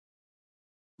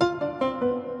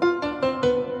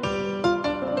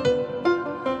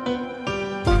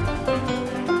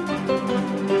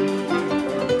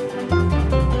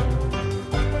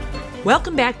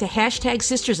Welcome back to Hashtag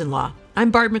Sisters-in-Law.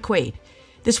 I'm Barb McQuaid.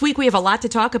 This week we have a lot to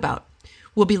talk about.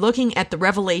 We'll be looking at the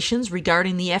revelations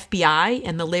regarding the FBI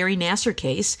and the Larry Nassar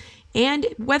case and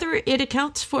whether it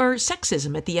accounts for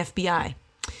sexism at the FBI.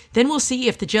 Then we'll see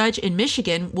if the judge in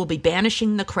Michigan will be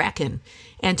banishing the Kraken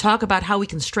and talk about how we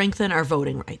can strengthen our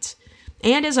voting rights.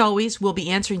 And as always, we'll be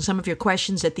answering some of your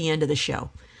questions at the end of the show.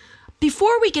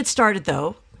 Before we get started,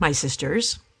 though, my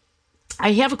sisters,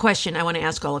 I have a question I want to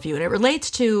ask all of you, and it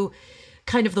relates to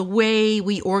kind of the way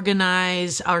we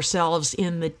organize ourselves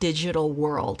in the digital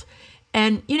world.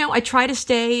 And, I try to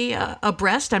stay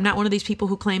abreast. I'm not one of these people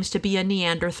who claims to be a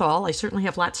Neanderthal. I certainly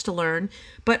have lots to learn.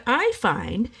 But I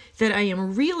find that I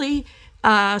am really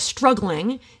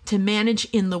struggling to manage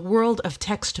in the world of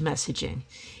text messaging.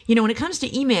 When it comes to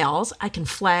emails, I can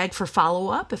flag for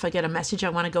follow-up if I get a message I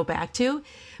want to go back to.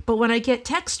 But when I get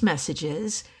text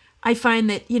messages, I find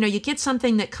that, you get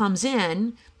something that comes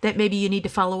in that maybe you need to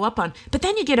follow up on. But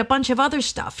then you get a bunch of other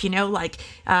stuff, like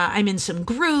I'm in some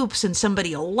groups and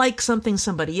somebody will like something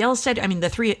somebody else said. I mean,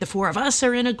 the four of us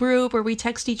are in a group where we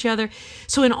text each other.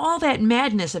 So in all that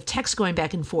madness of text going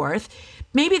back and forth,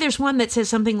 maybe there's one that says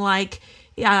something like,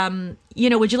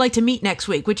 would you like to meet next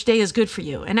week? Which day is good for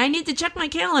you? And I need to check my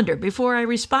calendar before I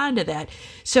respond to that.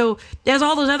 So as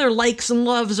all those other likes and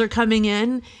loves are coming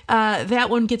in, that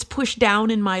one gets pushed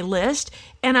down in my list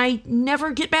and I never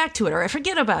get back to it or I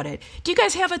forget about it. Do you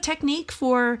guys have a technique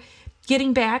for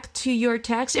getting back to your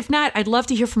text? If not, I'd love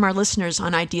to hear from our listeners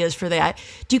on ideas for that.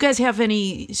 Do you guys have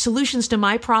any solutions to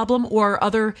my problem or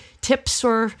other tips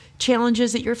or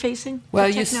challenges that you're facing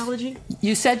with technology?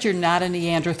 You said you're not a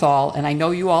Neanderthal, and I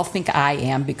know you all think I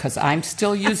am because I'm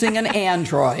still using an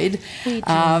Android, which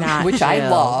I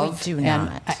love. We do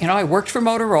not. And, I worked for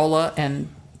Motorola, and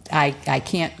I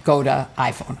can't go to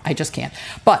iPhone. I just can't.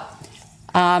 But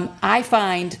I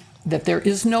find that there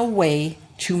is no way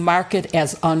to mark it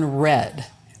as unread,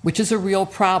 which is a real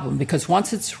problem because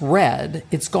once it's read,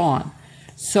 it's gone.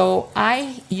 So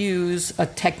I use a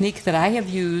technique that I have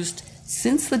used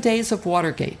since the days of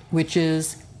Watergate, which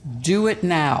is do it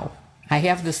now. I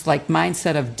have this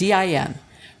mindset of DIN,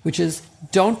 which is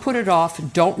don't put it off,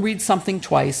 don't read something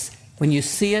twice. When you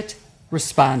see it,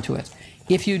 respond to it.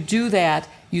 If you do that,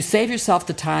 you save yourself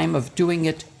the time of doing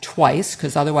it twice,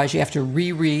 because otherwise you have to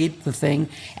reread the thing,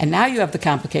 and now you have the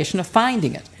complication of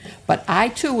finding it. But I,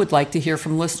 too, would like to hear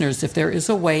from listeners if there is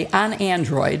a way on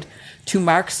Android to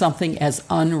mark something as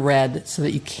unread so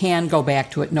that you can go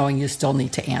back to it knowing you still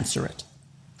need to answer it.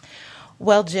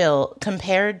 Well, Jill,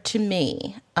 compared to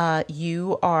me,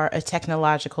 you are a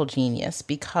technological genius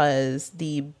because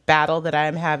the battle that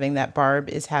I'm having, that Barb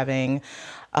is having,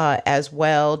 as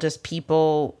well, just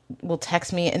people will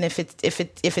text me, and if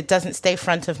it doesn't stay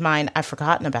front of mind, I've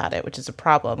forgotten about it, which is a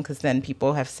problem because then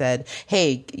people have said,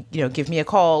 hey, give me a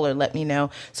call or let me know.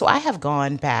 So I have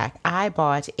gone back. I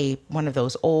bought one of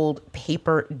those old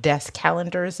paper desk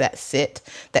calendars that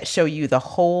show you the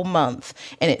whole month,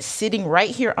 and it's sitting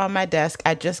right here on my desk.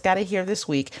 I just got it here this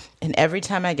week, and every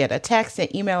time I get a text,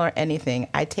 an email, or anything,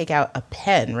 I take out a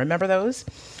pen. Remember those?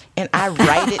 And I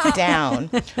write it down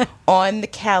on the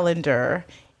calendar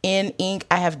in ink.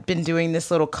 I have been doing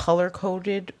this little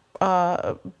color-coded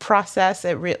process.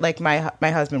 My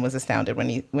husband was astounded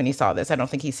when he saw this. I don't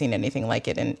think he's seen anything like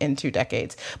it in 2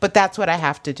 decades. But that's what I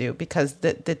have to do because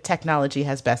the technology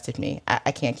has bested me.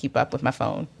 I can't keep up with my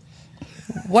phone.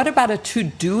 What about a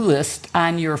to-do list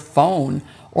on your phone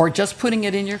or just putting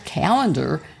it in your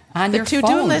calendar? The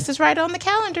to-do list is right on the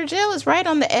calendar, Jill. It's right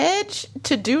on the edge.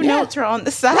 To-do notes are on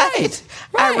the side. Right.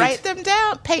 I write them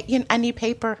down. I need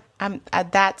paper.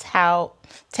 That's how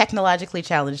technologically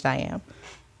challenged I am.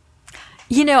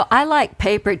 I like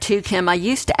paper too, Kim. I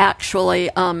used to actually,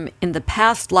 in the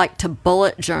past, like to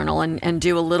bullet journal and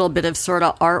do a little bit of sort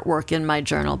of artwork in my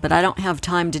journal, but I don't have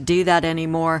time to do that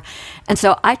anymore. And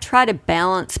so I try to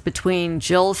balance between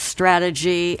Jill's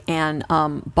strategy and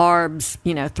Barb's,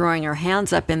 throwing her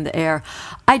hands up in the air.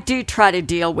 I do try to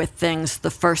deal with things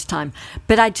the first time,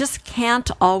 but I just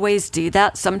can't always do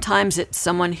that. Sometimes it's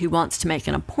someone who wants to make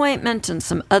an appointment and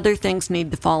some other things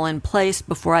need to fall in place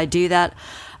before I do that.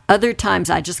 Other times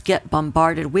I just get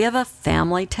bombarded. We have a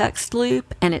family text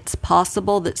loop, and it's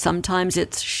possible that sometimes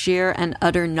it's sheer and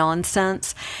utter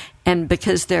nonsense. And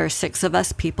because there are 6 of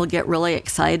us, people get really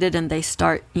excited and they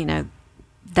start,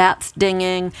 that's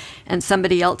dinging and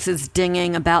somebody else is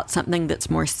dinging about something that's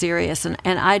more serious. And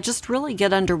I just really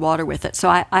get underwater with it. So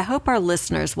I hope our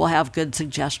listeners will have good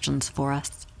suggestions for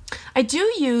us. I do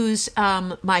use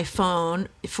my phone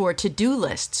for to-do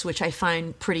lists, which I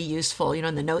find pretty useful,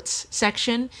 in the notes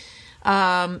section.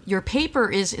 Your paper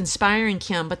is inspiring,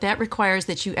 Kim, but that requires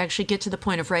that you actually get to the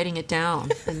point of writing it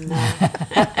down. And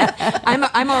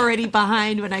I'm already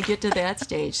behind when I get to that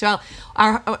stage. So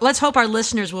let's hope our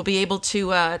listeners will be able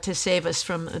to save us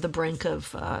from the brink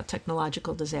of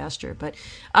technological disaster. But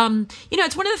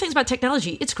it's one of the things about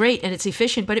technology. It's great and it's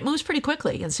efficient, but it moves pretty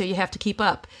quickly, and so you have to keep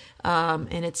up.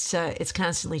 And it's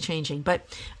constantly changing. But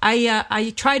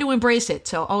I try to embrace it.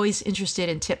 So always interested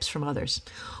in tips from others.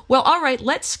 Well, all right,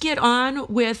 let's get on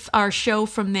with our show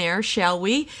from there, shall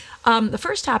we? The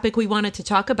first topic we wanted to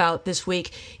talk about this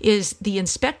week is the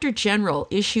Inspector General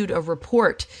issued a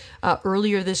report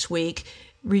earlier this week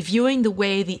reviewing the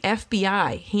way the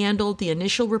FBI handled the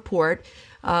initial report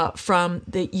from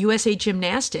the USA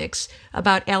Gymnastics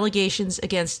about allegations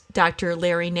against Dr.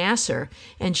 Larry Nassar.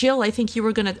 And Jill, I think you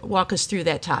were going to walk us through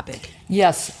that topic.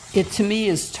 Yes, it to me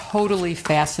is totally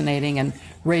fascinating and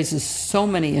raises so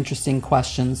many interesting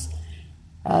questions.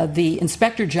 The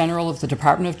Inspector General of the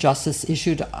Department of Justice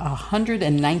issued a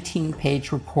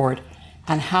 119-page report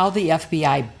on how the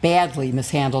FBI badly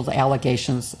mishandled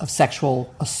allegations of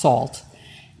sexual assault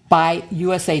by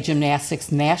USA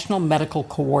Gymnastics National Medical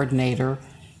Coordinator,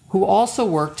 who also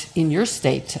worked in your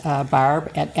state,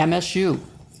 Barb, at MSU.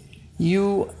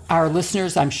 You, our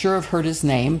listeners, I'm sure have heard his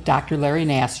name, Dr. Larry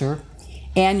Nassar,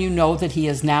 and you know that he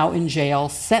is now in jail,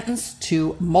 sentenced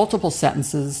to multiple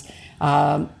sentences,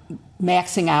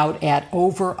 maxing out at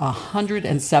over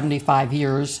 175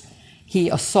 years. He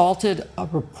assaulted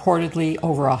reportedly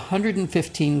over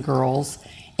 115 girls,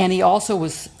 and he also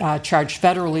was charged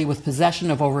federally with possession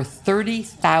of over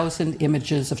 30,000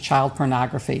 images of child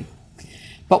pornography.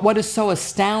 But what is so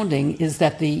astounding is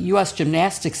that the U.S.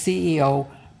 Gymnastics CEO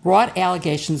brought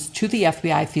allegations to the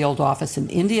FBI field office in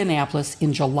Indianapolis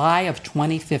in July of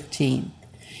 2015.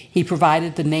 He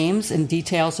provided the names and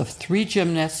details of 3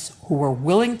 gymnasts who were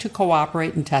willing to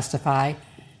cooperate and testify,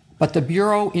 but the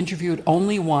Bureau interviewed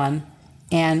only one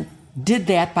and did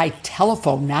that by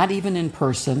telephone, not even in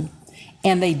person,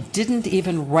 and they didn't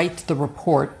even write the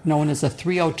report, known as a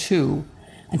 302,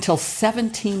 until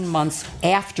 17 months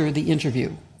after the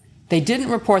interview. They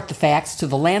didn't report the facts to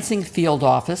the Lansing field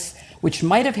office, which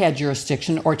might have had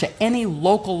jurisdiction, or to any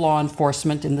local law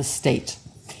enforcement in the state.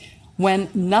 When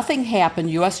nothing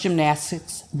happened, U.S.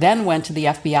 Gymnastics then went to the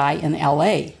FBI in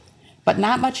L.A., but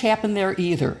not much happened there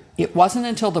either. It wasn't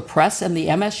until the press and the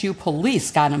MSU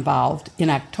police got involved in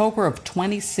October of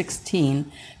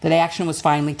 2016 that action was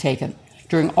finally taken.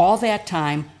 During all that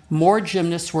time, more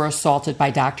gymnasts were assaulted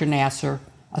by Dr. Nassar,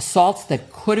 assaults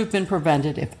that could have been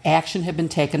prevented if action had been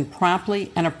taken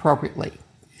promptly and appropriately.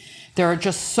 There are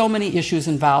just so many issues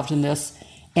involved in this,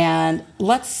 and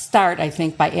let's start, I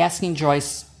think, by asking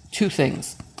Joyce 2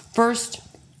 things. First,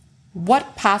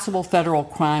 what possible federal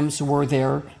crimes were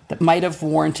there that might have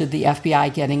warranted the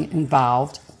FBI getting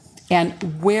involved,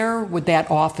 and where would that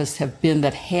office have been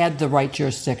that had the right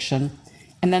jurisdiction?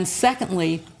 And then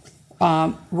secondly,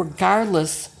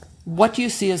 regardless, what do you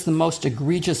see as the most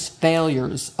egregious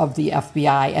failures of the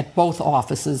FBI at both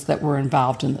offices that were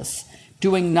involved in this?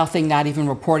 Doing nothing, not even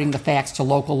reporting the facts to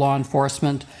local law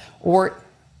enforcement, or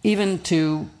even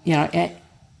to,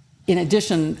 in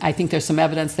addition, I think there's some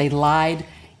evidence they lied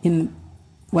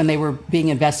when they were being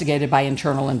investigated by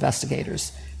internal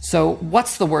investigators. So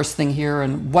what's the worst thing here,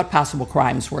 and what possible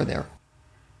crimes were there?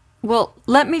 Well,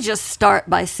 let me just start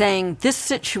by saying this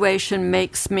situation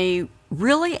makes me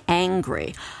really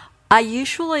angry. I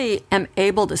usually am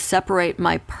able to separate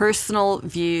my personal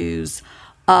views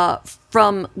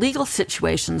from legal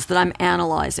situations that I'm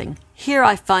analyzing. Here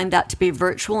I find that to be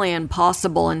virtually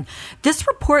impossible, and this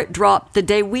report dropped the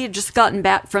day we had just gotten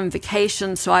back from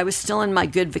vacation, so I was still in my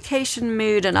good vacation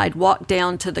mood, and I'd walked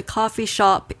down to the coffee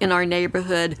shop in our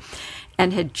neighborhood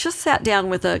and had just sat down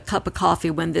with a cup of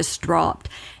coffee when this dropped.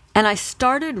 And I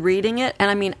started reading it,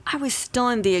 and I was still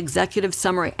in the executive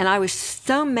summary, and I was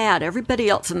so mad. Everybody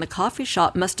else in the coffee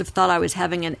shop must have thought I was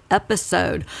having an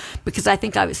episode because I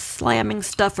think I was slamming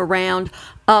stuff around.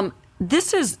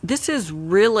 This is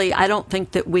really, I don't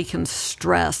think that we can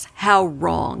stress how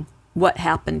wrong what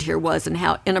happened here was and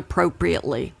how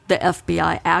inappropriately the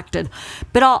FBI acted.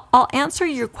 But I'll answer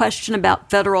your question about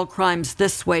federal crimes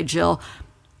this way, Jill.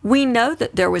 We know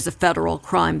that there was a federal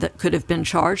crime that could have been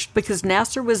charged because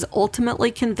Nassar was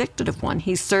ultimately convicted of one.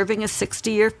 He's serving a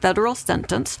 60-year federal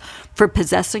sentence for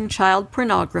possessing child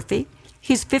pornography.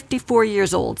 He's 54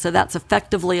 years old, so that's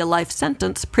effectively a life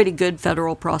sentence, pretty good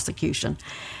federal prosecution.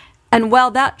 And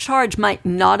while that charge might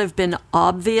not have been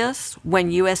obvious when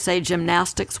USA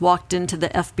Gymnastics walked into the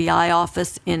FBI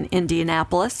office in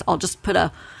Indianapolis, I'll just put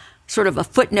a sort of a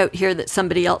footnote here that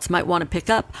somebody else might want to pick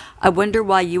up. I wonder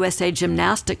why USA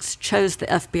Gymnastics chose the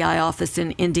FBI office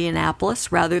in Indianapolis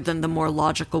rather than the more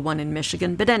logical one in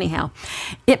Michigan. But anyhow,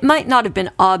 it might not have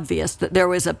been obvious that there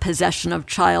was a possession of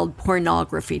child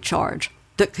pornography charge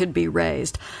that could be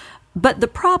raised. But the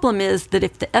problem is that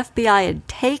if the FBI had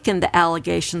taken the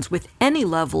allegations with any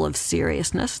level of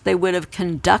seriousness, they would have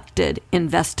conducted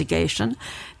investigation.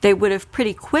 They would have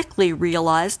pretty quickly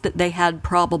realized that they had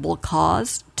probable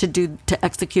cause to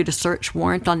execute a search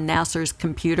warrant on Nassar's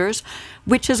computers,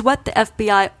 which is what the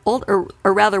FBI, or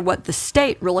rather what the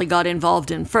state really got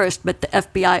involved in first, but the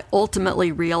FBI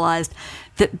ultimately realized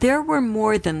that there were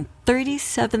more than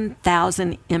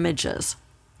 37,000 images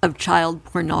of child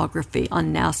pornography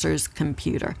on Nassar's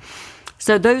computer.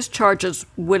 So those charges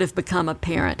would have become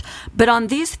apparent. But on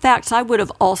these facts, I would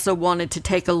have also wanted to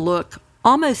take a look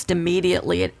almost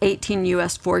immediately at 18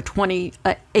 USC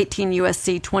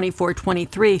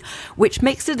 2423, which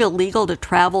makes it illegal to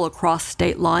travel across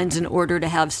state lines in order to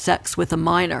have sex with a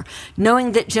minor.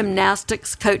 Knowing that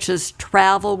gymnastics coaches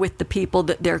travel with the people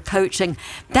that they're coaching,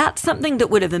 that's something that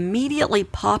would have immediately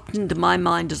popped into my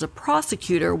mind as a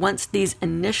prosecutor once these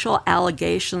initial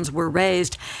allegations were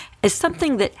raised as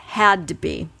something that had to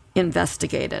be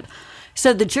investigated.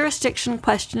 So the jurisdiction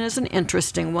question is an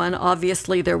interesting one.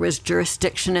 Obviously, there was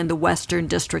jurisdiction in the Western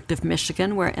District of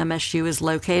Michigan, where MSU is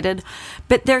located,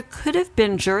 but there could have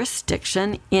been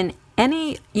jurisdiction in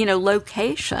any,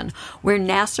 location where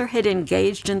Nassar had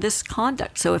engaged in this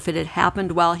conduct. So if it had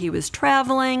happened while he was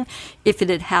traveling, if it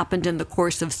had happened in the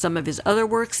course of some of his other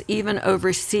works, even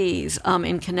overseas,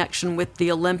 in connection with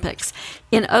the Olympics.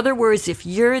 In other words, if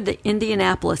you're the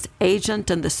Indianapolis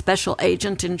agent and the special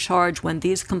agent in charge when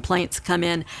these complaints come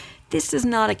in, this is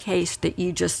not a case that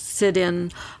you just sit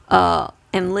in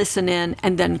and listen in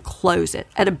and then close it.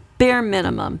 At a bare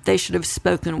minimum, they should have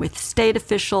spoken with state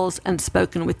officials and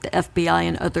spoken with the FBI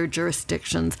and other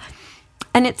jurisdictions.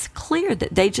 And it's clear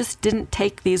that they just didn't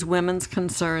take these women's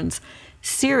concerns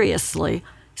seriously.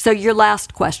 So your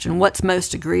last question, what's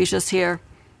most egregious here?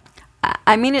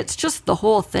 I mean, it's just the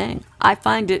whole thing. I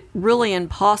find it really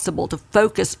impossible to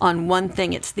focus on one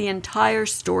thing. It's the entire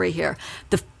story here.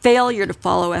 The failure to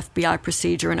follow FBI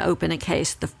procedure and open a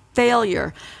case, the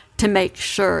failure to make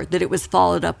sure that it was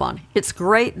followed up on. It's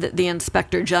great that the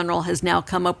Inspector General has now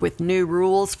come up with new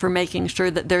rules for making sure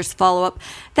that there's follow-up.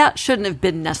 That shouldn't have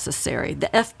been necessary. The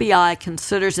FBI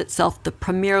considers itself the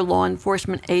premier law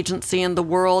enforcement agency in the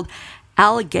world.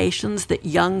 Allegations that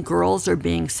young girls are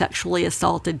being sexually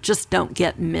assaulted just don't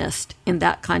get missed in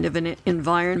that kind of an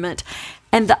environment.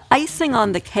 And the icing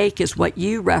on the cake is what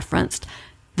you referenced.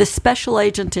 The special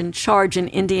agent in charge in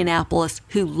Indianapolis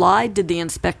who lied to the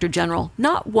Inspector General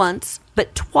not once,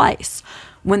 but twice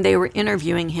when they were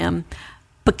interviewing him,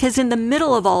 because in the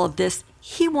middle of all of this,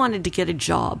 he wanted to get a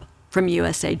job from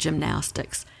USA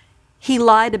Gymnastics. He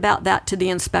lied about that to the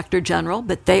Inspector General,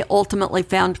 but they ultimately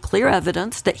found clear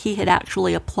evidence that he had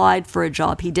actually applied for a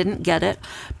job. He didn't get it,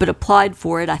 but applied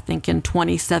for it, I think, in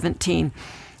 2017.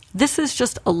 This is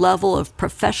just a level of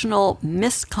professional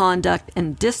misconduct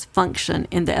and dysfunction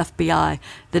in the FBI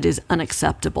that is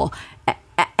unacceptable.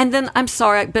 And then, I'm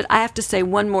sorry, but I have to say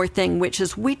one more thing, which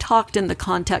is we talked in the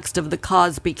context of the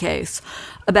Cosby case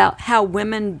about how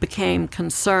women became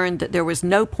concerned that there was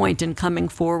no point in coming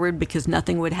forward because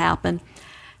nothing would happen.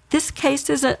 This case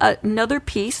is another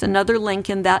piece, another link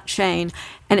in that chain,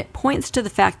 and it points to the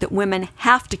fact that women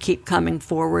have to keep coming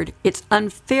forward. It's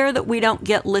unfair that we don't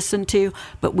get listened to,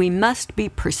 but we must be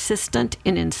persistent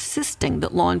in insisting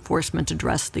that law enforcement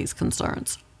address these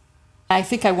concerns. I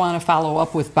think I want to follow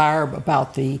up with Barb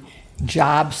about the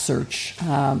job search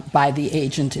by the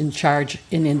agent in charge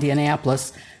in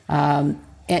Indianapolis. But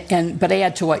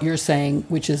add to what you're saying,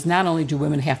 which is not only do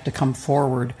women have to come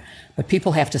forward, but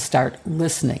people have to start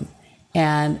listening.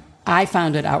 And I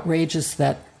found it outrageous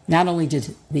that not only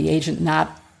did the agent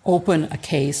not open a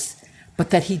case, but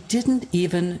that he didn't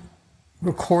even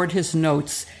record his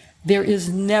notes. There has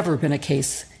never been a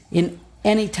case in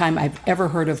any time I've ever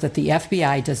heard of that the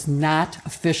FBI does not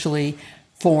officially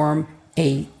form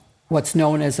what's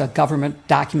known as a government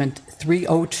document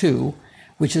 302,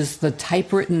 which is the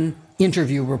typewritten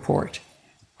interview report.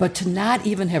 But to not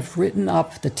even have written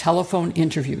up the telephone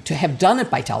interview, to have done it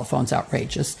by telephone is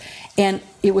outrageous. And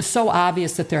it was so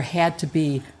obvious that there had to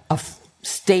be a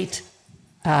state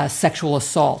sexual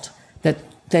assault that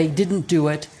they didn't do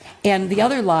it. And the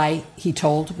other lie he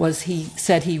told was he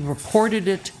said he reported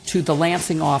it to the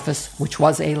Lansing office, which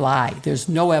was a lie. There's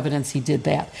no evidence he did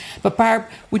that. But Barb,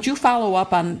 would you follow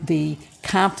up on the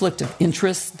conflict of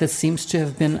interest that seems to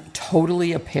have been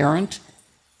totally apparent?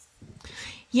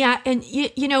 Yeah, and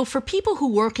for people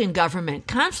who work in government,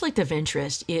 conflict of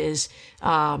interest is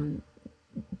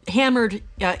hammered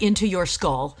into your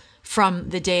skull from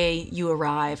the day you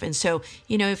arrive. And so,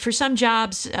 for some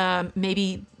jobs,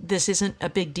 maybe this isn't a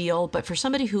big deal, but for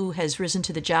somebody who has risen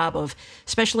to the job of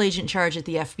special agent in charge at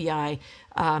the FBI,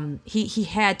 he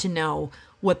had to know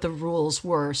what the rules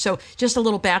were. So just a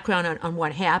little background on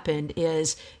what happened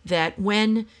is that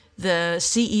when the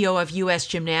CEO of U.S.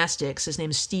 Gymnastics, his name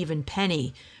is Stephen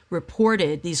Penny,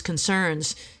 reported these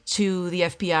concerns to the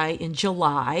FBI in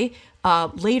July,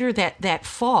 later that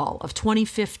fall of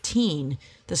 2015,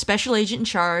 the special agent in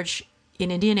charge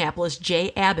in Indianapolis,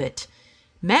 Jay Abbott,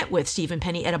 met with Stephen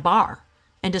Penny at a bar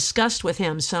and discussed with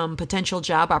him some potential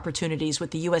job opportunities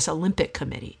with the U.S. Olympic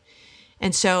Committee.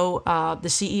 And so the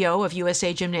CEO of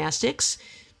USA Gymnastics,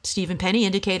 Stephen Penny,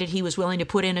 indicated he was willing to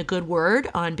put in a good word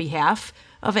on behalf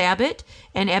of Abbott.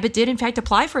 And Abbott did, in fact,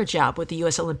 apply for a job with the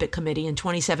U.S. Olympic Committee in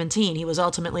 2017. He was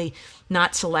ultimately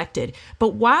not selected.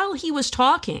 But while he was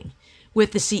talking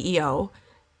with the CEO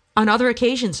on other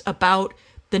occasions about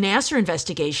the Nassar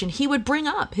investigation, he would bring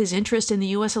up his interest in the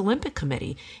U.S. Olympic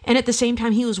Committee. And at the same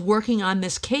time, he was working on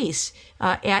this case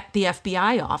at the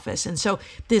FBI office. And so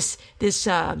this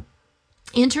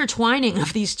intertwining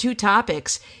of these two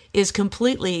topics is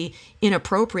completely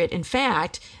inappropriate. In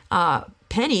fact,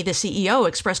 Penny, the CEO,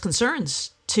 expressed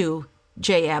concerns to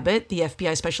Jay Abbott, the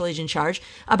FBI special agent in charge,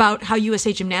 about how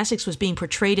USA Gymnastics was being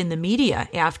portrayed in the media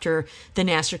after the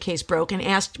Nassar case broke, and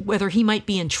asked whether he might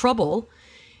be in trouble.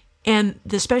 And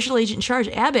the special agent in charge,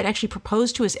 Abbott, actually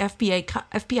proposed to his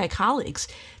FBI colleagues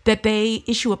that they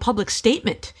issue a public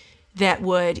statement that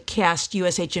would cast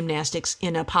USA Gymnastics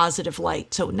in a positive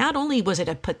light. So not only was it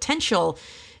a potential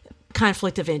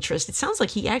conflict of interest, it sounds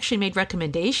like he actually made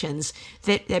recommendations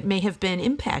that may have been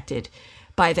impacted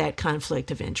by that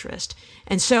conflict of interest.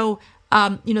 And so,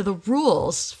 the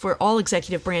rules for all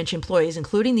executive branch employees,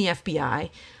 including the FBI,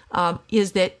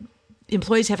 is that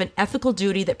employees have an ethical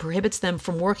duty that prohibits them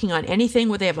from working on anything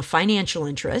where they have a financial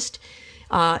interest,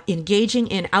 engaging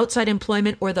in outside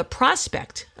employment or the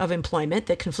prospect of employment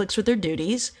that conflicts with their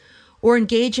duties, or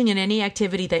engaging in any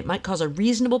activity that might cause a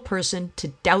reasonable person to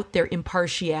doubt their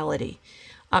impartiality.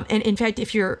 And in fact,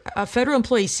 if you're a federal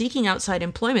employee seeking outside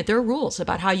employment, there are rules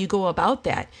about how you go about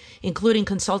that, including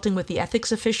consulting with the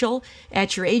ethics official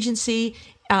at your agency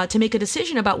to make a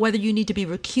decision about whether you need to be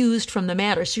recused from the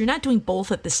matter. So you're not doing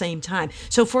both at the same time.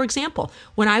 So, for example,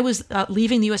 when I was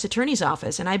leaving the U.S. Attorney's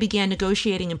Office and I began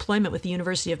negotiating employment with the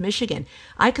University of Michigan,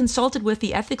 I consulted with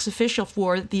the ethics official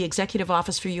for the Executive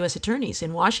Office for U.S. Attorneys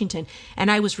in Washington, and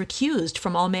I was recused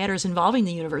from all matters involving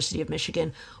the University of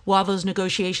Michigan while those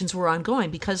negotiations were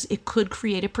ongoing, because it could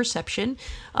create a perception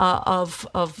of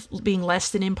being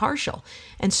less than impartial.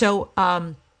 And so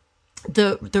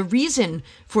the reason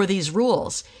for these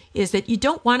rules is that you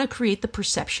don't want to create the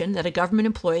perception that a government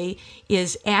employee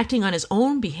is acting on his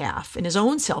own behalf in his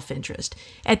own self-interest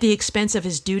at the expense of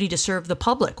his duty to serve the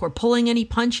public or pulling any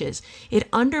punches. It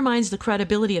undermines the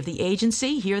credibility of the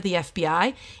agency, here the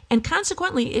FBI, and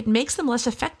consequently it makes them less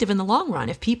effective in the long run.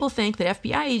 If people think that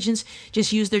FBI agents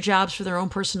just use their jobs for their own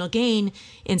personal gain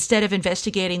instead of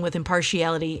investigating with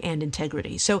impartiality and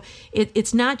integrity. So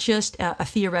it's not just a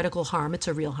theoretical harm, it's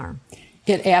a real harm.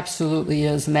 It absolutely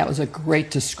is, and that was a great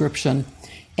description.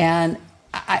 And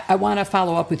I want to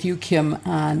follow up with you, Kim,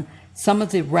 on some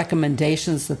of the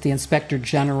recommendations that the Inspector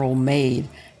General made,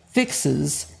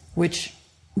 fixes which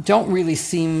don't really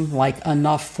seem like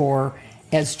enough for,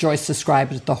 as Joyce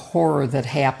described it, the horror that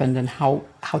happened and how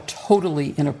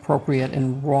totally inappropriate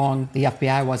and wrong the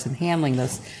FBI was in handling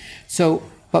this. So,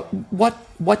 but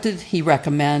what did he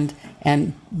recommend,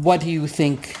 and what do you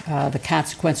think the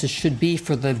consequences should be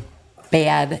for the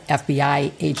bad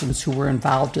FBI agents who were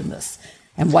involved in this,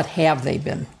 and what have they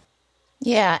been?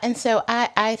 Yeah, and so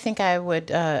I think I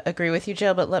would agree with you,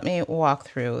 Jill, but let me walk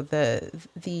through.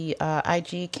 The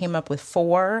IG came up with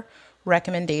 4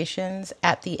 recommendations.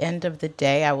 At the end of the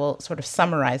day, I will sort of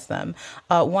summarize them.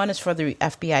 One is for the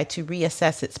FBI to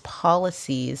reassess its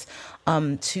policies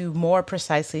to more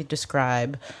precisely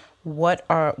describe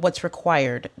what's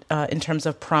required in terms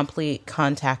of promptly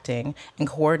contacting and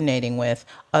coordinating with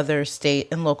other state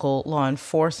and local law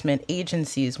enforcement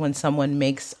agencies when someone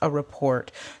makes a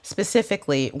report,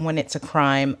 specifically when it's a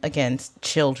crime against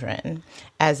children,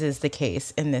 as is the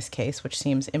case in this case, which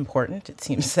seems important. It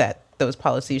seems that those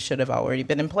policies should have already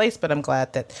been in place, but I'm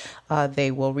glad that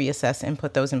they will reassess and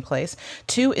put those in place.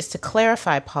 2 is to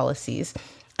clarify policies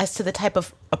as to the type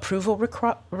of approval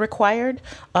required,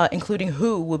 including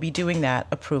who will be doing that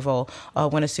approval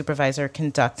when a supervisor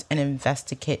conducts an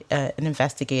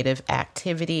investigative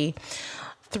activity.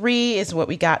 3 is what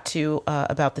we got to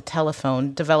about the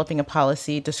telephone, developing a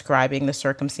policy describing the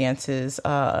circumstances,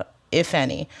 if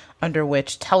any, under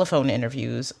which telephone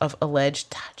interviews of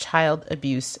alleged child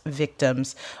abuse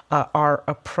victims are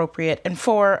appropriate. And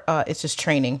 4, it's just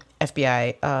training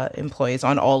FBI employees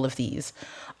on all of these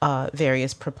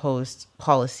various proposed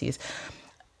policies.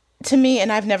 To me,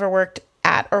 and I've never worked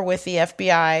at or with the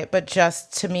FBI, but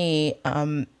just to me,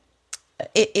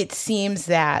 it seems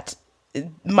that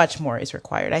much more is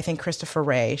required. I think Christopher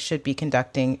Wray should be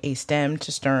conducting a stem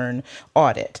to stern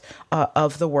audit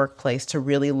of the workplace to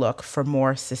really look for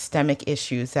more systemic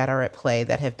issues that are at play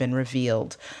that have been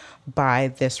revealed by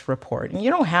this report. And you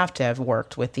don't have to have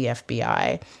worked with the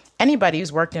FBI. Anybody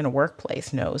who's worked in a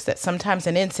workplace knows that sometimes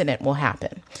an incident will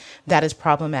happen that is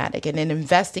problematic. And in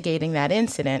investigating that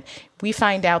incident, we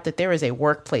find out that there is a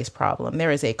workplace problem,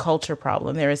 there is a culture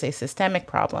problem, there is a systemic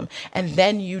problem. And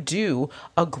then you do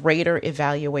a greater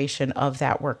evaluation of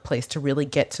that workplace to really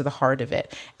get to the heart of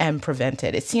it and prevent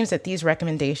it. It seems that these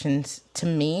recommendations, to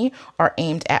me, are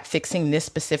aimed at fixing this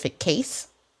specific case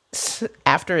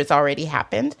after it's already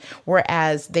happened,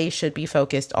 whereas they should be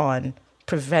focused on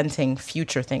preventing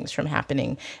future things from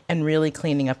happening and really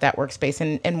cleaning up that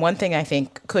workspace. And one thing I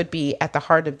think could be at the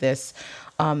heart of this,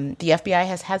 the FBI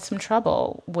has had some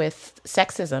trouble with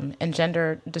sexism and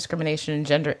gender discrimination and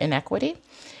gender inequity.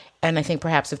 And I think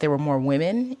perhaps if there were more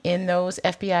women in those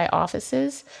FBI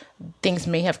offices, things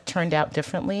may have turned out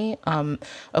differently.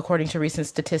 According to recent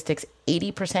statistics,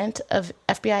 80% of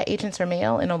FBI agents are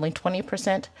male and only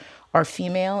 20% are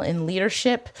female in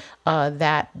leadership.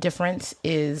 That difference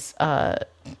is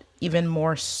even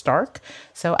more stark.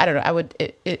 So I don't know. I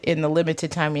would, in the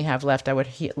limited time we have left, I would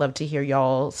love to hear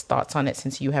y'all's thoughts on it,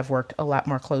 since you have worked a lot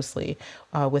more closely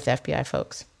with FBI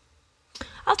folks.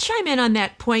 I'll chime in on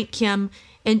that point, Kim,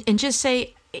 and just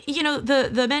say, you know,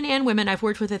 the men and women I've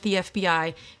worked with at the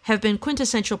FBI have been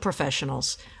quintessential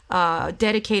professionals,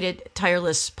 dedicated,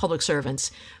 tireless public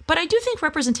servants. But I do think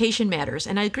representation matters.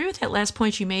 And I agree with that last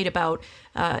point you made about,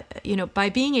 by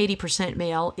being 80%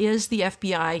 male, is the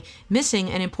FBI missing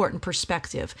an important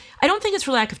perspective? I don't think it's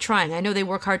for lack of trying. I know they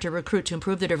work hard to recruit to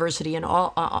improve the diversity and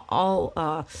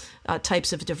all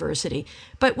types of diversity.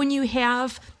 But when you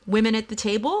have women at the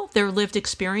table, their lived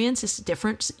experience is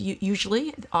different,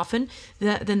 often,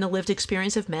 than the lived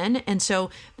experience of men. And so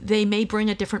they may bring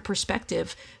a different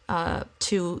perspective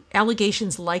to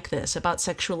allegations like this about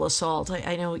sexual assault.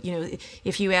 I know,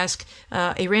 if you ask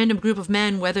a random group of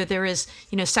men whether there is,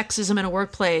 sexism in a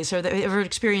workplace or they ever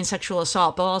experienced sexual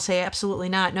assault, they'll all say absolutely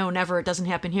not, no, never, it doesn't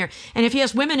happen here. And if you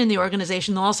ask women in the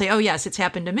organization, they'll all say, oh yes, it's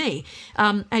happened to me.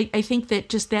 I think that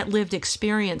just that lived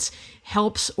experience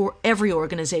helps every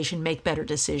organization make better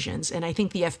decisions. And I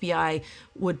think the FBI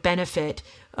would benefit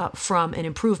from an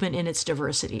improvement in its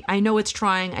diversity. I know it's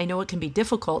trying. I know it can be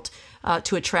difficult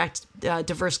to attract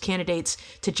diverse candidates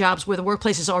to jobs where the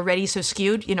workplace is already so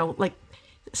skewed. Like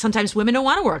sometimes women don't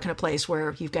want to work in a place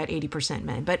where you've got 80%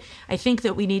 men. But I think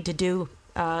that we need to do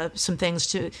some things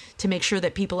to make sure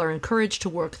that people are encouraged to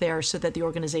work there so that the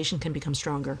organization can become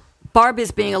stronger. Barb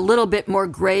is being a little bit more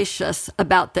gracious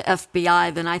about the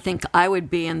FBI than I think I would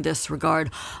be in this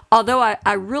regard. Although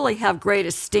I really have great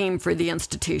esteem for the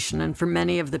institution and for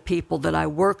many of the people that I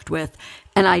worked with.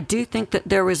 And I do think that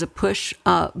there was a push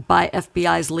by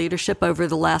FBI's leadership over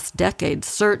the last decade,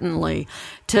 certainly,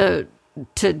 to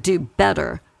do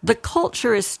better. The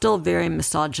culture is still very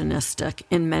misogynistic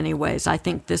in many ways. I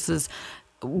think this is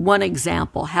one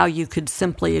example how you could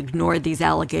simply ignore these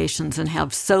allegations and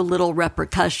have so little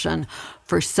repercussion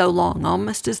for so long,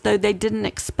 almost as though they didn't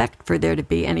expect for there to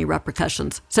be any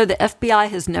repercussions. So the FBI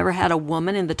has never had a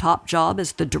woman in the top job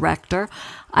as the director.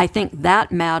 I think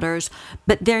that matters,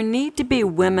 but there need to be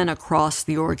women across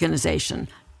the organization.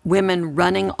 Women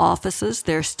running offices,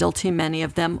 there are still too many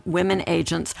of them, women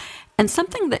agents. And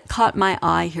something that caught my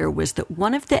eye here was that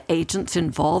one of the agents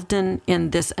involved in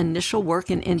this initial work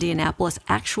in Indianapolis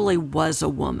actually was a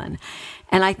woman.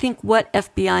 And I think what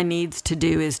FBI needs to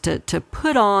do is to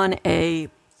put on a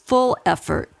full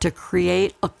effort to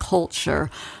create a culture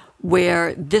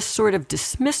where this sort of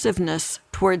dismissiveness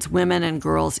towards women and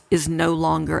girls is no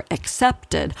longer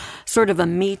accepted, sort of a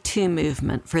Me Too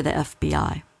movement for the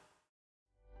FBI.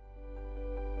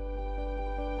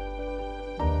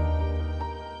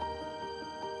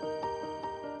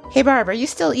 Hey, Barb, are you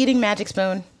still eating Magic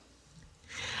Spoon?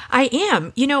 I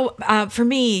am. For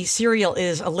me, cereal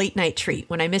is a late night treat.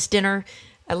 When I miss dinner,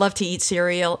 I love to eat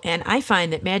cereal, and I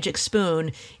find that Magic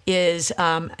Spoon is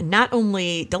not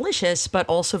only delicious, but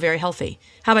also very healthy.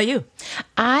 How about you?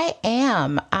 I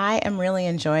am really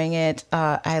enjoying it.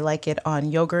 I like it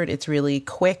on yogurt. It's really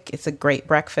quick. It's a great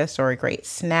breakfast or a great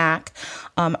snack.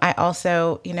 I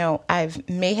also, I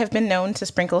may have been known to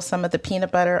sprinkle some of the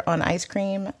peanut butter on ice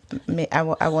cream. I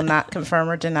will not confirm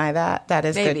or deny that. That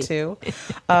is Maybe. good too.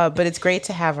 But it's great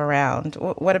to have around.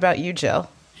 What about you, Jill?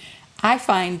 I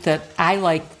find that I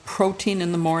like protein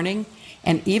in the morning,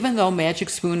 and even though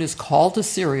Magic Spoon is called a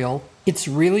cereal, it's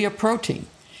really a protein.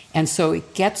 And so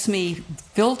it gets me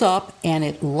filled up, and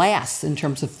it lasts in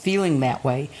terms of feeling that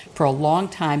way for a long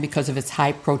time because of its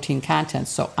high protein content.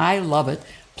 So I love it.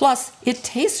 Plus, it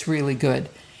tastes really good.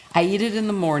 I eat it in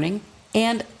the morning,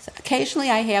 and occasionally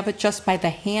I have it just by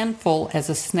the handful as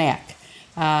a snack.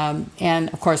 And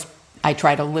of course, I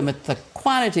try to limit the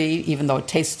quantity, even though it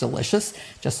tastes delicious,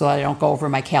 just so that I don't go over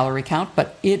my calorie count.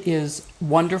 But it is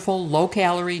wonderful, low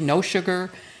calorie, no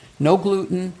sugar, no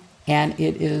gluten, and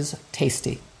it is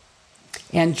tasty.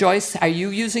 And Joyce, are you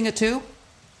using it too?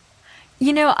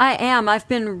 I am. I've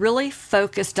been really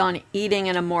focused on eating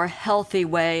in a more healthy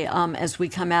way as we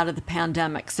come out of the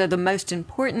pandemic. So the most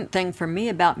important thing for me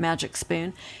about Magic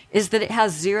Spoon is that it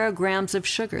has 0 grams of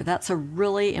sugar. That's a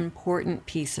really important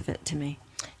piece of it to me.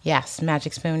 Yes,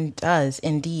 Magic Spoon does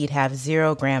indeed have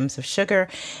 0 grams of sugar.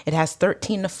 It has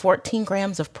 13 to 14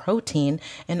 grams of protein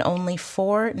and only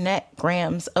 4 net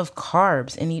grams of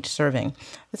carbs in each serving.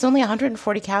 It's only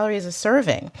 140 calories a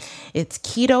serving. It's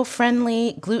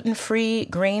keto-friendly, gluten-free,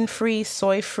 grain-free,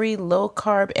 soy-free,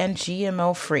 low-carb, and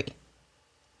GMO-free.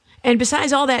 And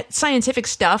besides all that scientific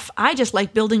stuff, I just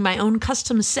like building my own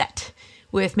custom set.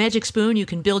 With Magic Spoon, you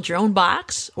can build your own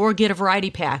box or get a variety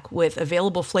pack with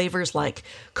available flavors like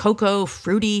cocoa,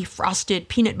 fruity, frosted,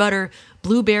 peanut butter,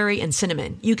 blueberry, and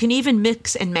cinnamon. You can even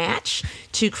mix and match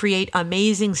to create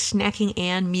amazing snacking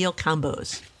and meal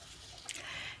combos.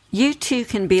 You too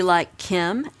can be like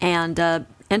Kim and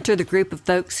enter the group of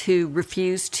folks who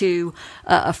refuse to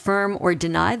affirm or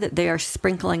deny that they are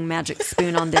sprinkling Magic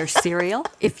Spoon on their cereal.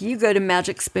 If you go to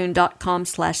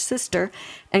magicspoon.com/sister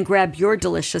and grab your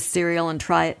delicious cereal and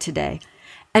try it today.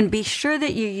 And be sure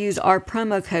that you use our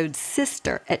promo code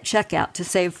SISTER at checkout to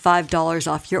save $5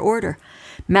 off your order.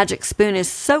 Magic Spoon is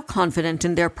so confident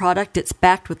in their product, it's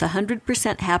backed with a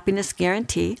 100% happiness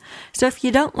guarantee. So if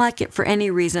you don't like it for any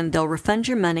reason, they'll refund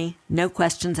your money, no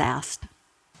questions asked.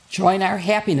 Join our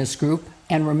happiness group,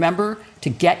 and remember to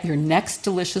get your next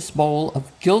delicious bowl of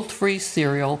guilt-free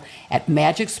cereal at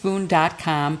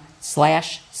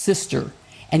magicspoon.com/sister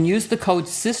and use the code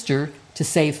SISTER to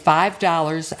save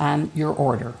 $5 on your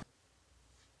order.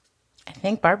 I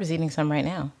think Barb is eating some right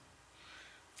now.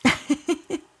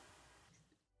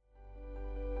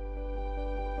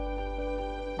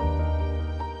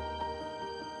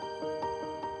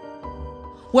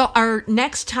 Well, our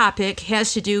next topic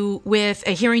has to do with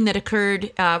a hearing that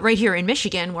occurred right here in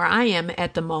Michigan, where I am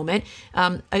at the moment,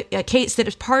 a case that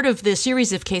is part of the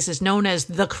series of cases known as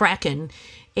the Kraken.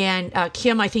 And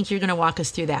Kim, I think you're going to walk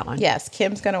us through that one. Yes,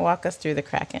 Kim's going to walk us through the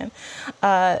Kraken.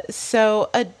 So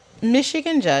a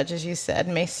Michigan judge, as you said,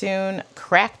 may soon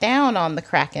crack down on the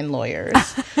Kraken lawyers.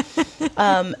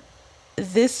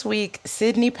 This week,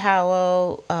 Sidney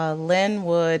Powell, Len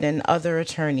Wood, and other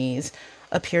attorneys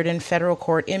appeared in federal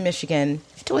court in Michigan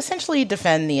to essentially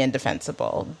defend the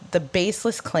indefensible, the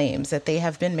baseless claims that they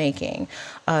have been making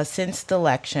since the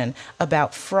election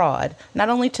about fraud, not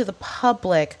only to the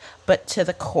public, but to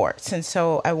the courts. And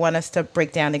so I want us to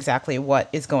break down exactly what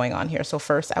is going on here. So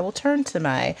first, I will turn to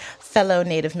my fellow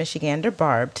native Michigander,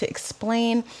 Barb, to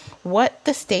explain what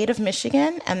the state of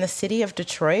Michigan and the city of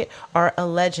Detroit are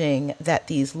alleging that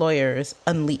these lawyers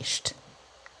unleashed.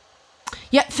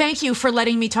 Yeah, thank you for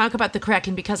letting me talk about the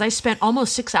Kraken, because I spent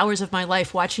almost 6 hours of my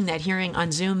life watching that hearing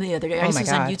on Zoom the other day. Oh This my was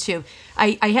God. on YouTube.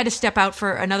 I had to step out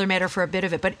for another matter for a bit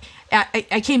of it, but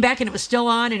I came back and it was still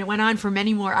on, and it went on for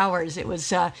many more hours. It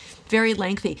was very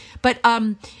lengthy. But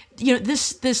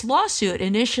this lawsuit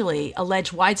initially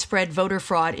alleged widespread voter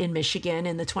fraud in Michigan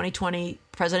in the 2020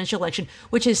 presidential election,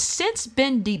 which has since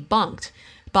been debunked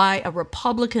by a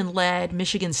Republican-led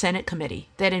Michigan Senate committee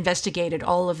that investigated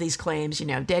all of these claims.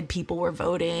 Dead people were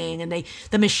voting, and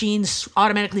the machines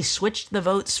automatically switched the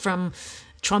votes from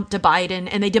Trump to Biden,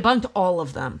 and they debunked all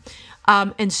of them.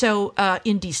 And so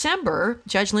in December,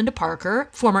 Judge Linda Parker,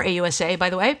 former AUSA, by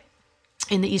the way,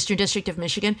 in the Eastern District of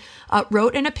Michigan,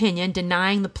 wrote an opinion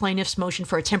denying the plaintiff's motion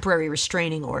for a temporary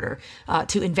restraining order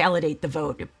to invalidate the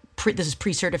vote. This is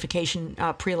pre-certification,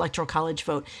 pre-electoral college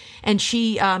vote. And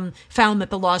she found that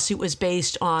the lawsuit was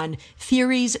based on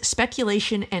theories,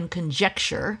 speculation, and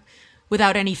conjecture,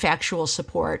 without any factual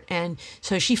support. And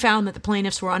so she found that the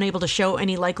plaintiffs were unable to show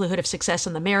any likelihood of success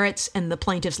on the merits, and the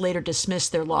plaintiffs later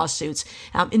dismissed their lawsuits.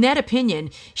 In that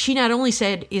opinion, she not only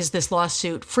said, is this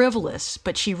lawsuit frivolous,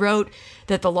 but she wrote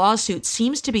that the lawsuit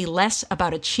seems to be less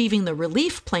about achieving the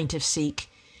relief plaintiffs seek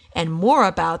and more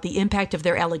about the impact of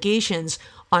their allegations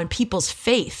on people's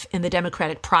faith in the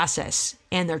democratic process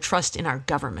and their trust in our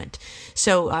government.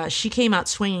 So she came out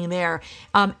swinging there.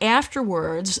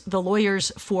 Afterwards, the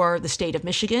lawyers for the state of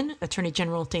Michigan, Attorney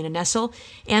General Dana Nessel,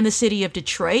 and the city of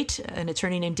Detroit, an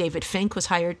attorney named David Fink was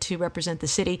hired to represent the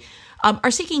city,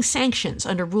 are seeking sanctions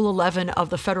under Rule 11 of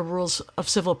the Federal Rules of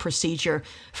Civil Procedure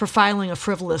for filing a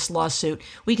frivolous lawsuit.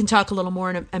 We can talk a little more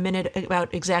in a minute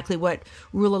about exactly what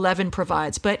Rule 11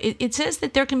 provides, but it says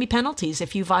that there can be penalties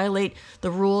if you violate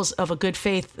the rules of a good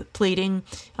faith pleading,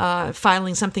 filing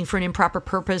something for an improper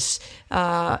purpose,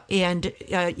 and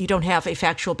you don't have a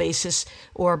factual basis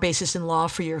or basis in law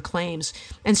for your claims.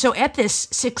 And so at this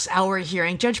 6-hour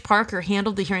hearing, Judge Parker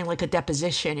handled the hearing like a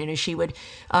deposition. She would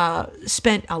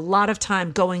spend a lot of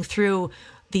time going through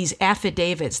these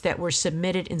affidavits that were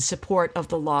submitted in support of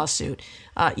the lawsuit.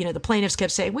 The plaintiffs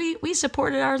kept saying, we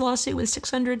supported our lawsuit with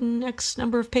 600 and X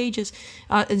number of pages.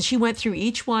 And she went through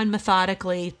each one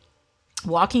methodically,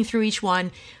 walking through each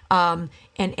one and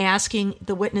asking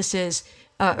the witnesses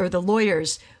or the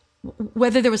lawyers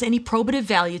whether there was any probative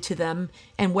value to them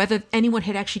and whether anyone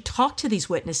had actually talked to these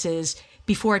witnesses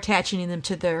before attaching them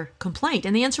to their complaint.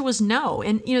 And the answer was no.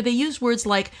 And, they used words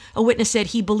like a witness said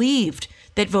he believed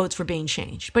that votes were being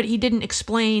changed, but he didn't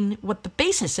explain what the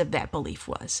basis of that belief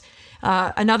was.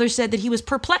 Another said that he was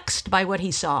perplexed by what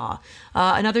he saw.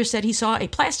 Another said he saw a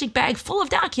plastic bag full of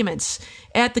documents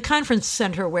at the conference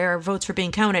center where votes were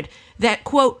being counted that,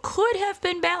 quote, could have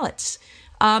been ballots.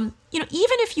 Even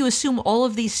if you assume all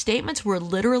of these statements were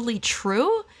literally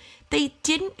true, they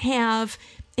didn't have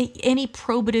any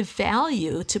probative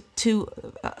value to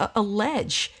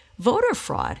allege voter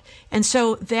fraud. And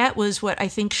so that was what I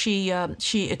think she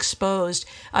exposed.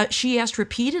 She asked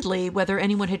repeatedly whether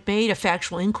anyone had made a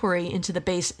factual inquiry into the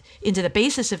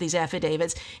basis of these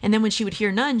affidavits. And then when she would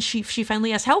hear none, she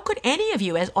finally asked, how could any of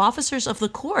you as officers of the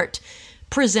court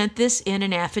present this in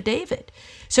an affidavit?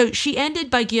 So she ended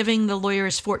by giving the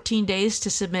lawyers 14 days to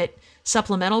submit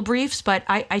supplemental briefs, but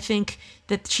I think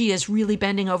that she is really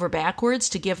bending over backwards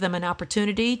to give them an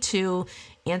opportunity to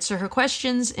answer her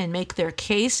questions and make their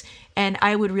case. And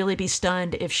I would really be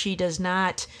stunned if she does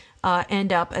not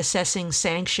end up assessing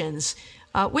sanctions,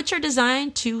 which are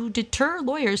designed to deter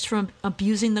lawyers from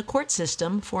abusing the court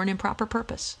system for an improper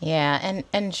purpose. Yeah,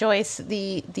 and Joyce,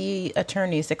 the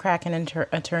attorneys, the Kraken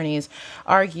attorneys,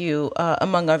 argue,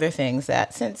 among other things,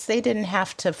 that since they didn't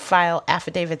have to file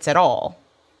affidavits at all,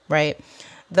 right,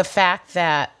 the fact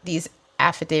that these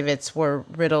affidavits were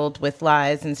riddled with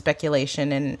lies and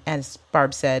speculation and, as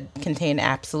Barb said, contain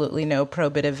absolutely no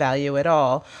probative value at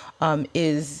all,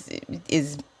 is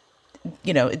it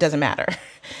doesn't matter.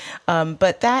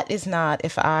 But that is not,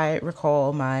 if I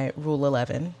recall my Rule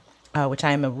 11, which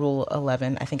I am a Rule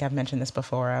 11. I think I've mentioned this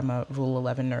before. I'm a Rule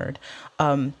 11 nerd.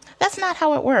 That's not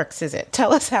how it works, is it?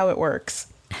 Tell us how it works.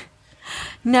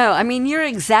 No, you're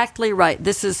exactly right.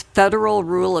 This is Federal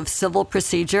Rule of Civil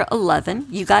Procedure 11.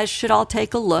 You guys should all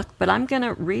take a look, but I'm going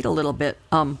to read a little bit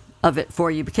of it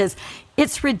for you because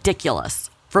it's ridiculous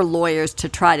for lawyers to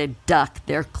try to duck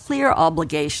their clear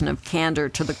obligation of candor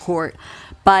to the court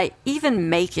by even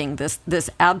making this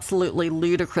absolutely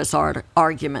ludicrous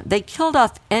argument. They killed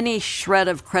off any shred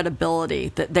of credibility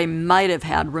that they might have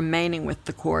had remaining with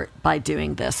the court by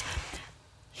doing this.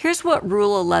 Here's what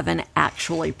Rule 11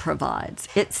 actually provides.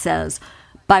 It says,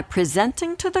 by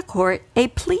presenting to the court a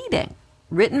pleading,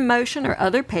 written motion or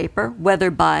other paper,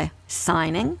 whether by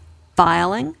signing,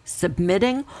 filing,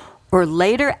 submitting, or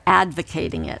later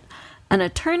advocating it, an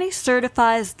attorney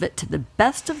certifies that to the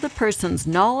best of the person's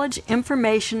knowledge,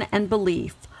 information, and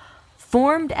belief,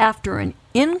 formed after an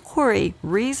inquiry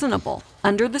reasonable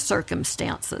under the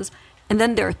circumstances, and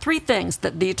then there are three things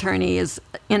that the attorney is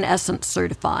in essence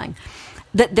certifying: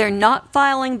 that they're not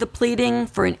filing the pleading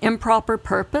for an improper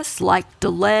purpose like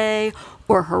delay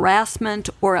or harassment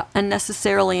or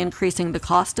unnecessarily increasing the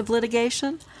cost of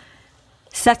litigation.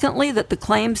 Secondly, that the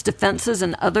claims, defenses,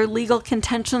 and other legal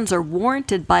contentions are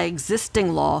warranted by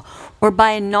existing law or by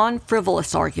a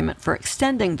non-frivolous argument for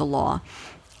extending the law.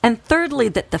 And thirdly,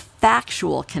 that the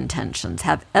factual contentions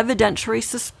have evidentiary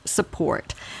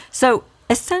support. So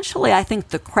essentially, I think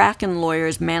the Kraken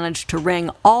lawyers managed to ring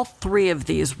all three of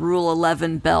these Rule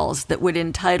 11 bells that would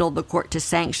entitle the court to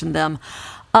sanction them.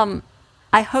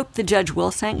 I hope the judge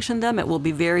will sanction them. It will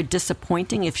be very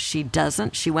disappointing if she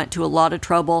doesn't. She went to a lot of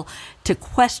trouble to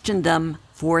question them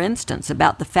for instance,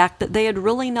 about the fact that they had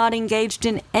really not engaged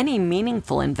in any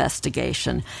meaningful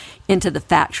investigation into the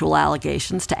factual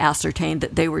allegations to ascertain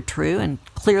that they were true, and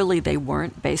clearly they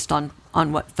weren't based on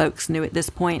what folks knew at this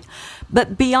point.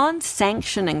 But beyond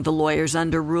sanctioning the lawyers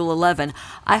under Rule 11,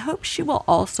 I hope she will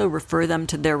also refer them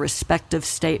to their respective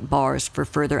state bars for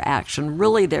further action.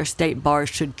 Really, their state bars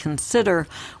should consider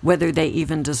whether they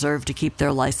even deserve to keep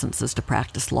their licenses to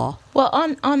practice law. Well,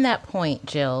 on that point,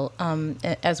 Jill,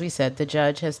 as we said, the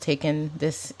judge has taken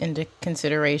this into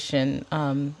consideration.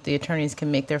 The attorneys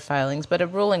can make their filings, but a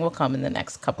ruling will come in the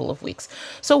next couple of weeks.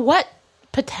 So what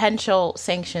potential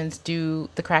sanctions do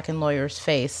the Kraken lawyers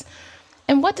face?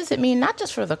 And what does it mean, not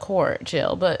just for the court,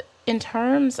 Jill, but in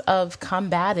terms of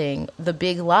combating the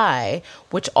big lie,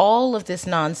 which all of this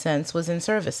nonsense was in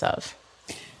service of?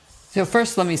 So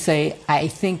first, let me say, I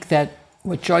think that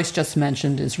what Joyce just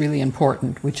mentioned is really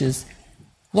important, which is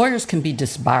lawyers can be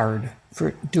disbarred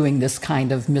for doing this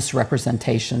kind of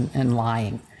misrepresentation and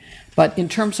lying. But in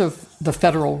terms of the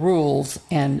federal rules,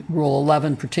 and Rule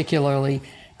 11 particularly,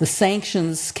 the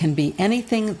sanctions can be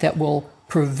anything that will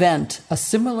prevent a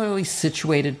similarly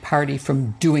situated party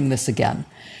from doing this again.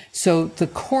 So the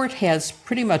court has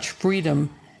pretty much freedom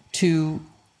to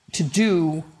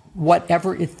do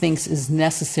whatever it thinks is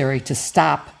necessary to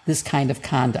stop this kind of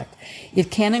conduct.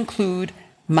 It can include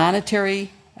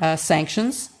monetary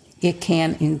sanctions. It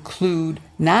can include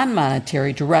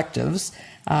non-monetary directives,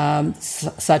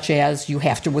 such as you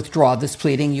have to withdraw this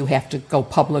pleading, you have to go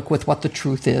public with what the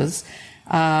truth is.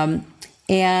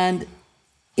 And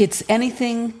it's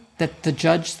anything that the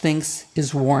judge thinks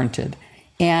is warranted.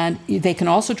 And they can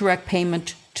also direct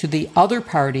payment to the other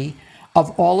party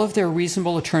of all of their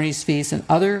reasonable attorney's fees and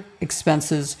other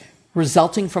expenses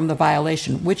resulting from the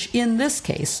violation, which in this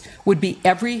case would be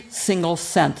every single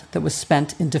cent that was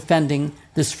spent in defending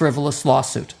this frivolous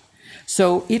lawsuit.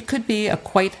 So it could be a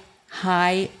quite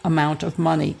high amount of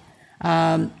money.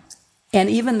 And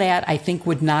even that, I think,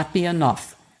 would not be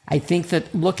enough. I think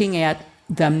that looking at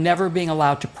them never being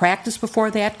allowed to practice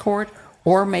before that court,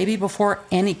 or maybe before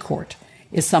any court,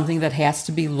 is something that has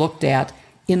to be looked at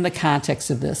in the context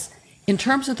of this. In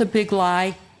terms of the big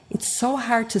lie, it's so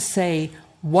hard to say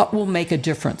what will make a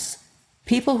difference.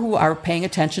 People who are paying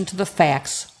attention to the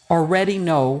facts already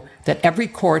know that every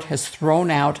court has thrown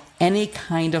out any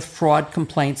kind of fraud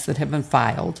complaints that have been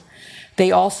filed.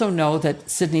 They also know that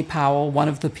Sidney Powell, one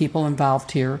of the people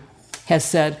involved here, has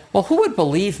said, well, who would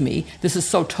believe me? This is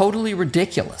so totally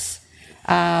ridiculous.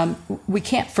 We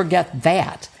can't forget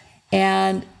that.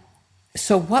 And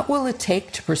so what will it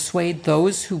take to persuade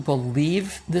those who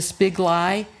believe this big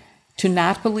lie to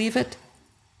not believe it?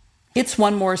 It's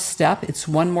one more step. It's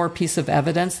one more piece of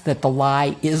evidence that the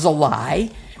lie is a lie,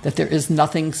 that there is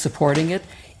nothing supporting it.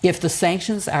 If the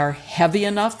sanctions are heavy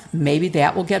enough, maybe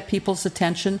that will get people's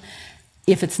attention.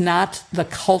 If it's not the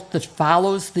cult that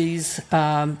follows these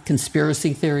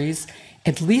conspiracy theories,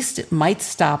 at least it might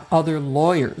stop other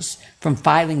lawyers from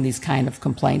filing these kind of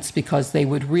complaints, because they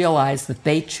would realize that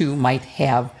they too might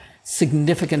have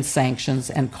significant sanctions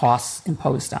and costs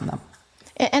imposed on them.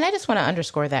 And I just want to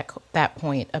underscore that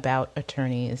point about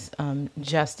attorneys,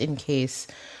 just in case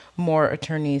more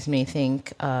attorneys may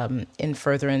think in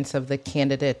furtherance of the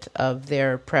candidate of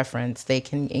their preference, they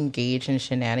can engage in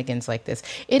shenanigans like this.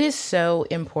 It is so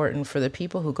important for the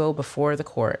people who go before the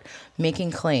court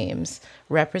making claims,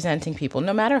 representing people,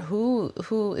 no matter who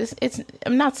is.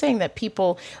 I'm not saying that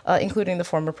people, including the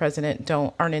former president,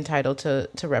 aren't entitled to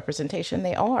representation.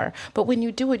 They are. But when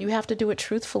you do it, you have to do it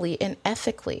truthfully and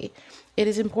ethically. It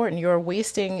is important. You are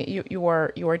wasting, you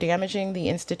are damaging the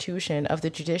institution of the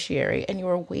judiciary, and you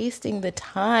are wasting the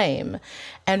time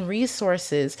and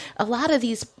resources. A lot of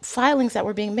these filings that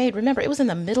were being made, remember, it was in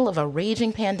the middle of a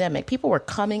raging pandemic. People were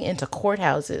coming into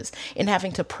courthouses and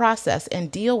having to process and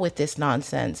deal with this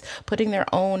nonsense, putting their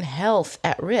own health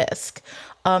at risk.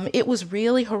 It was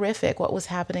really horrific what was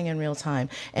happening in real time.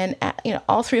 And,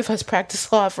 all three of us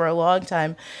practiced law for a long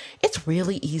time. It's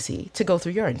really easy to go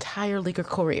through your entire legal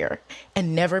career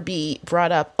and never be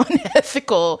brought up on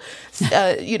ethical,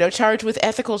 charged with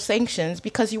ethical sanctions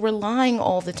because you were lying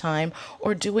all the time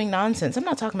or doing nonsense. I'm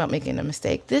not talking about making a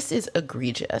mistake. This is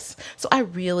egregious. So I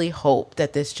really hope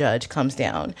that this judge comes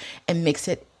down and makes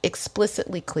it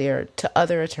explicitly clear to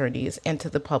other attorneys and to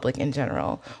the public in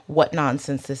general what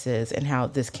nonsense this is and how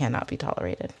this cannot be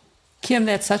tolerated. Kim,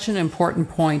 that's such an important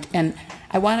point. And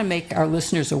I want to make our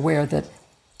listeners aware that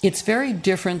it's very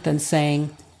different than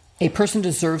saying a person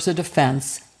deserves a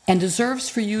defense and deserves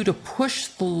for you to push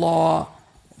the law,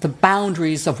 the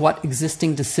boundaries of what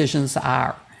existing decisions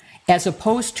are. as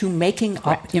opposed to making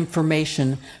up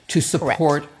information to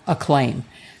support a claim.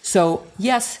 So,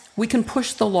 yes, we can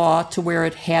push the law to where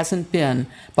it hasn't been,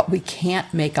 but we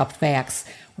can't make up facts.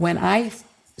 When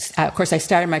of course, I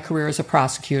started my career as a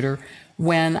prosecutor.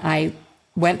 When I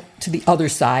went to the other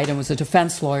side and was a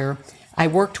defense lawyer, I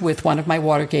worked with one of my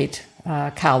Watergate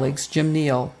colleagues, Jim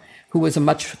Neal, who was a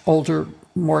much older,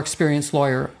 more experienced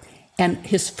lawyer. And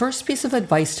his first piece of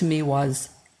advice to me was,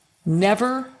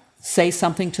 never say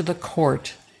something to the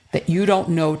court that you don't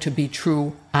know to be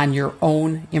true on your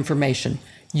own information.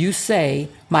 You say,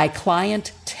 my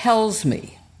client tells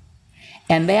me.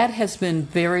 And that has been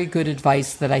very good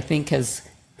advice that I think has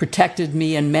protected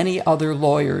me and many other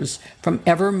lawyers from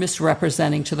ever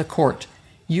misrepresenting to the court.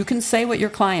 You can say what your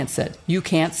client said. You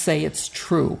can't say it's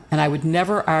true. And I would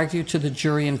never argue to the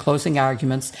jury in closing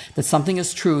arguments that something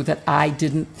is true that I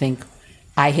didn't think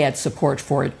I had support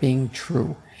for it being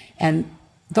true. And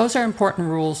those are important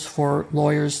rules for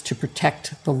lawyers to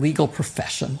protect the legal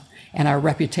profession and our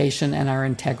reputation and our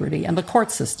integrity and the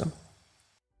court system.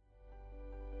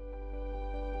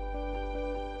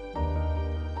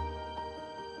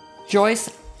 Joyce,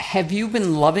 have you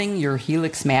been loving your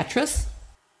Helix mattress?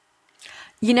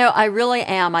 You know, I really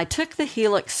am. I took the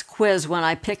Helix quiz when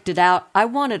I picked it out. I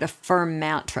wanted a firm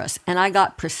mattress, and I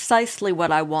got precisely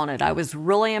what I wanted. I was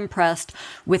really impressed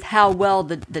with how well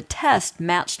the test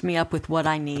matched me up with what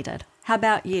I needed. How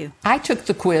about you? I took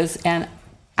the quiz, and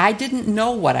I didn't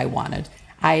know what I wanted.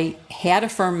 I had a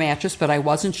firm mattress, but I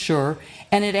wasn't sure,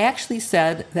 and it actually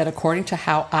said that according to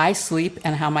how I sleep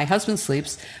and how my husband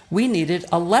sleeps, we needed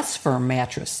a less firm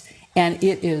mattress, and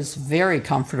it is very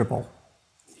comfortable.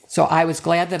 So I was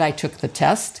glad that I took the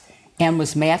test and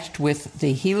was matched with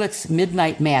the Helix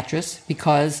Midnight mattress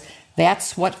because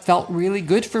that's what felt really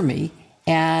good for me.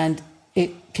 And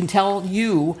it can tell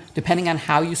you, depending on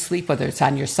how you sleep, whether it's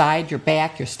on your side, your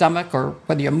back, your stomach, or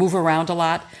whether you move around a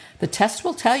lot, the test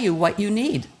will tell you what you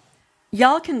need.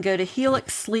 Y'all can go to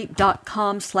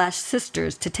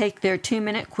helixsleep.com/sisters to take their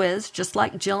 2-minute quiz, just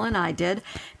like Jill and I did,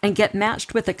 and get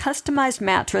matched with a customized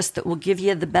mattress that will give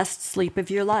you the best sleep of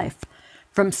your life.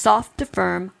 From soft to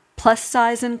firm, plus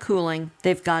size and cooling,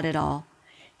 they've got it all.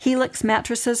 Helix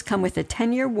mattresses come with a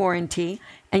 10-year warranty,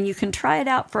 and you can try it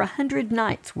out for 100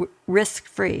 nights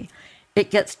risk-free.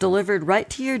 It gets delivered right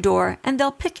to your door, and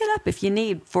they'll pick it up if you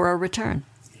need for a return.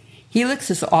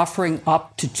 Helix is offering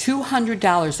up to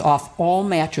 $200 off all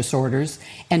mattress orders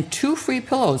and 2 free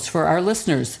pillows for our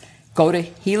listeners. Go to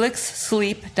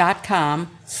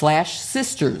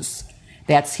helixsleep.com/sisters.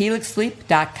 That's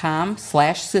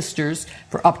helixsleep.com/sisters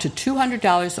for up to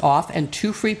 $200 off and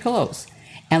 2 free pillows.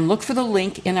 And look for the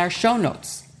link in our show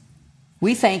notes.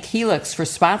 We thank Helix for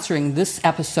sponsoring this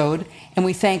episode, and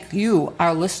we thank you,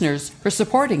 our listeners, for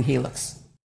supporting Helix.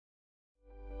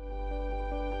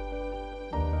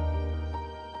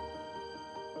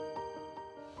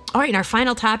 All right, and our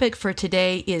final topic for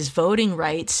today is voting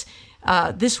rights.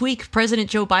 This week, President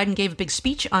Joe Biden gave a big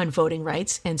speech on voting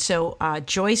rights, and so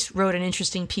Joyce wrote an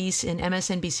interesting piece in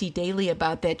MSNBC Daily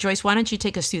about that. Joyce, why don't you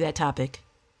take us through that topic?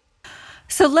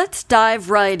 So let's dive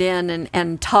right in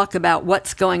and talk about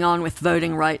what's going on with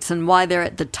voting rights and why they're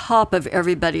at the top of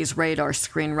everybody's radar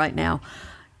screen right now.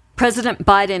 President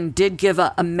Biden did give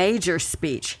a major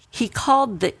speech. He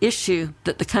called the issue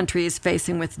that the country is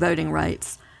facing with voting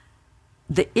rights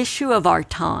the issue of our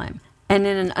time. And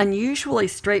in an unusually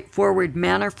straightforward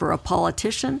manner for a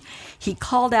politician, he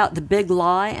called out the big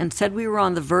lie and said we were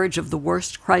on the verge of the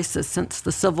worst crisis since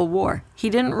the Civil War. He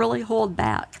didn't really hold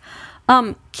back.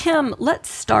 Kim, let's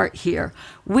start here.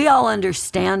 We all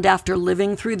understand after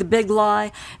living through the big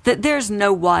lie that there's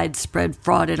no widespread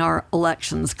fraud in our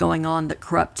elections going on that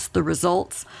corrupts the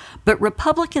results. But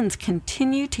Republicans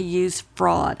continue to use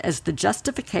fraud as the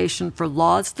justification for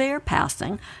laws they are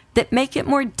passing that make it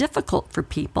more difficult for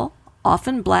people,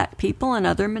 often black people and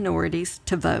other minorities,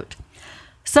 to vote.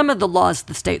 Some of the laws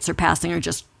the states are passing are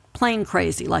just plain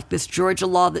crazy, like this Georgia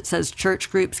law that says church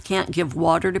groups can't give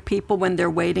water to people when they're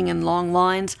waiting in long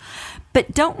lines.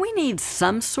 But don't we need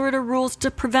some sort of rules to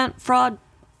prevent fraud?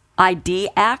 ID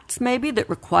acts, maybe, that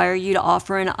require you to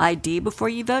offer an ID before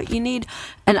you vote. You need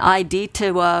an ID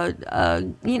to,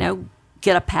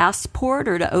 get a passport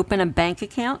or to open a bank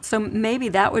account. So maybe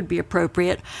that would be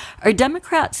appropriate. Are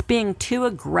Democrats being too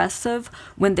aggressive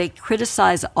when they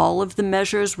criticize all of the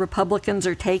measures Republicans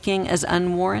are taking as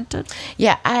unwarranted?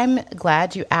 Yeah, I'm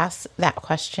glad you asked that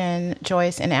question,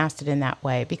 Joyce, and asked it in that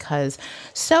way, because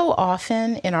so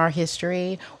often in our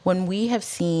history, when we have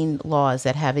seen laws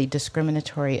that have a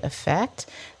discriminatory effect,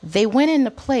 they went into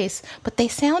place, but they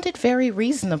sounded very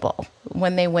reasonable.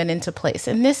 when they went into place.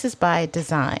 And this is by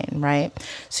design, right?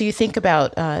 So you think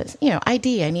about,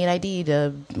 ID. I need ID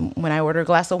to when I order a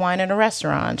glass of wine in a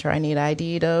restaurant, or I need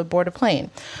ID to board a plane.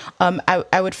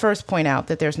 I would first point out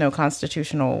that there's no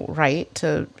constitutional right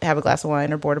to have a glass of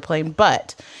wine or board a plane,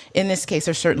 but in this case,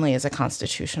 there certainly is a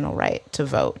constitutional right to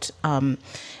vote,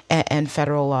 and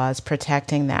federal laws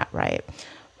protecting that right.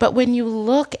 But when you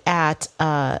look at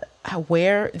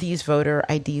where these voter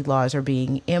ID laws are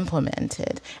being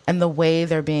implemented and the way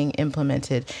they're being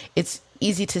implemented, it's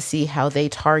easy to see how they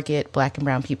target Black and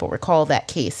brown people. Recall that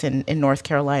case in North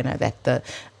Carolina that the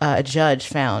judge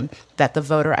found that the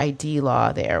voter ID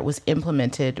law there was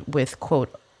implemented with,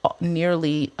 quote,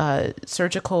 nearly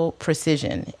surgical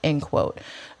precision, end quote,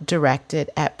 directed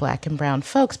at Black and brown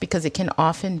folks, because it can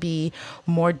often be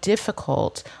more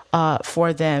difficult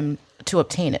for them to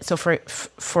obtain it. So,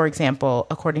 for example,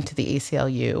 according to the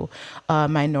ACLU,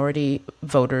 minority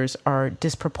voters are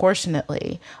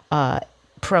disproportionately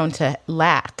prone to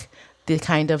lack the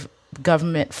kind of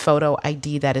government photo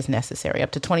ID that is necessary. Up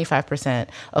to 25%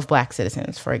 of Black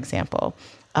citizens, for example,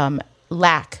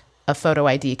 lack a photo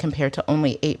ID compared to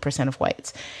only 8% of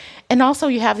whites. And also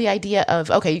you have the idea of,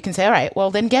 okay, you can say, all right,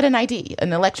 well, then get an ID.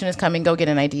 An election is coming, go get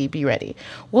an ID, be ready.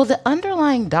 Well, the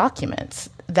underlying documents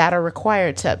that are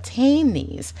required to obtain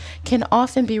these can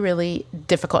often be really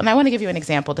difficult. And I want to give you an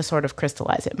example to sort of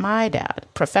crystallize it. My dad,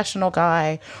 professional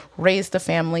guy, raised a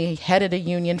family, headed a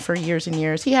union for years and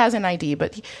years. He has an ID,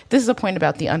 but this is a point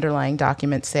about the underlying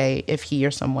documents, say, if he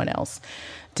or someone else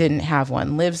didn't have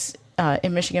one. Lives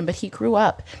in Michigan, but he grew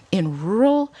up in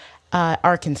rural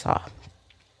Arkansas.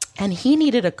 And he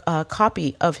needed a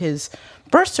copy of his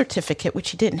birth certificate,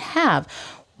 which he didn't have.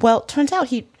 Well, it turns out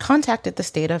he contacted the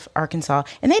state of Arkansas,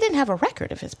 and they didn't have a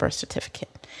record of his birth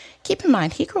certificate. Keep in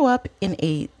mind, he grew up in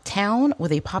a town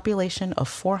with a population of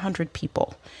 400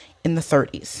 people in the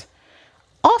 30s.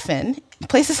 Often,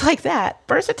 places like that,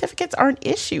 birth certificates aren't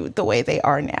issued the way they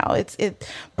are now.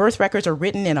 Birth records are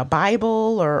written in a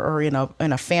Bible or in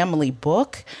a family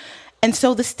book. And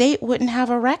so the state wouldn't have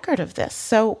a record of this.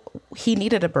 So he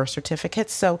needed a birth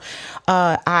certificate. So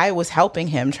I was helping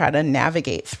him try to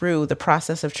navigate through the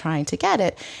process of trying to get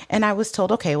it. And I was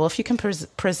told, okay, well, if you can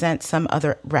present some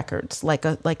other records,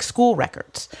 like school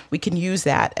records, we can use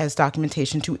that as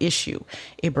documentation to issue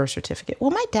a birth certificate.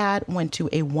 Well, my dad went to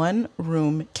a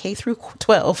one-room K through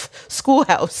 12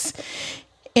 schoolhouse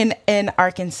in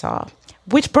Arkansas,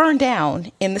 which burned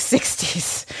down in the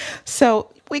 60s.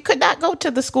 So we could not go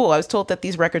to the school. I was told that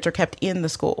these records are kept in the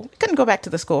school. We couldn't go back to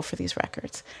the school for these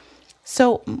records.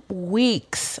 So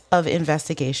weeks of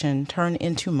investigation turn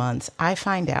into months. I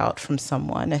find out from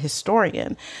someone, a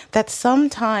historian, that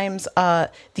sometimes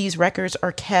these records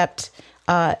are kept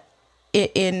at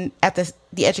the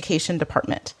education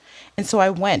department. And so I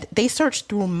went. They searched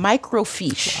through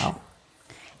microfiche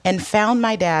and found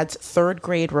my dad's third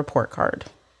grade report card.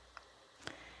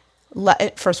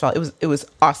 First of all, it was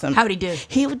awesome. How'd he do?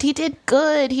 He did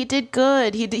good. He did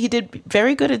good. He did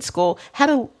very good at school. Had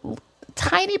a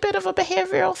tiny bit of a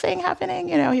behavioral thing happening.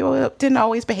 You know, he didn't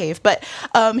always behave, but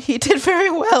he did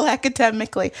very well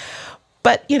academically.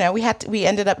 But you know, we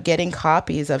ended up getting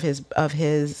copies of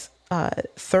his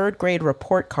third grade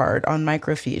report card on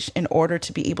microfiche in order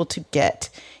to be able to get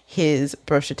his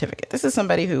birth certificate. This is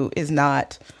somebody who is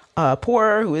not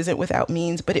poor, who isn't without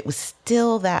means, but it was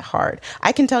still that hard.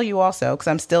 I can tell you also, because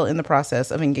I'm still in the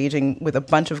process of engaging with a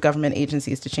bunch of government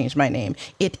agencies to change my name,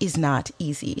 it is not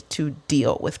easy to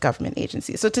deal with government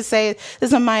agencies. So to say this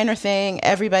is a minor thing,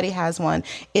 everybody has one,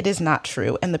 it is not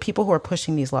true. And the people who are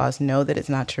pushing these laws know that it's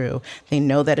not true. They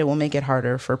know that it will make it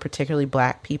harder for particularly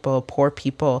Black people, poor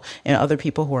people, and other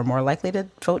people who are more likely to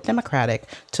vote Democratic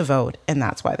to vote. And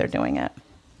that's why they're doing it.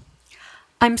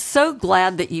 I'm so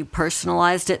glad that you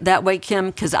personalized it that way, Kim,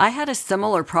 because I had a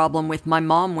similar problem with my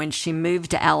mom when she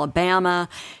moved to Alabama.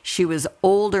 She was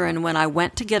older, and when I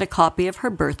went to get a copy of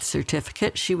her birth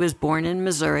certificate, she was born in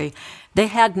Missouri, they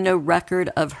had no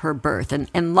record of her birth.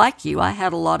 And like you, I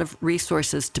had a lot of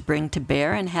resources to bring to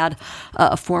bear and had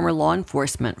a former law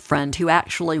enforcement friend who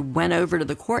actually went over to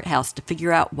the courthouse to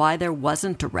figure out why there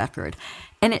wasn't a record.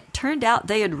 And it turned out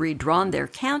they had redrawn their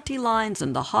county lines,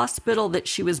 and the hospital that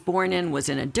she was born in was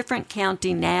in a different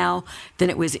county now than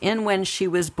it was in when she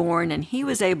was born, and he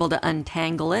was able to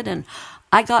untangle it, and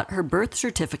I got her birth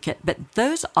certificate. But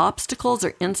those obstacles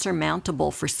are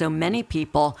insurmountable for so many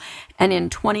people. And in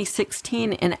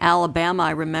 2016 in Alabama, I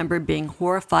remember being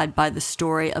horrified by the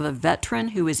story of a veteran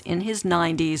who was in his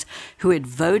 90s, who had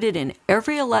voted in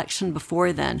every election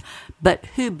before then, but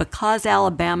who, because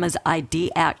Alabama's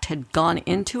ID Act had gone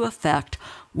into effect,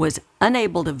 was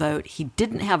unable to vote. He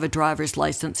didn't have a driver's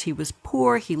license. He was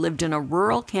poor. He lived in a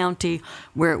rural county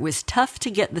where it was tough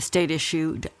to get the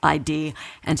state-issued ID,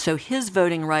 and so his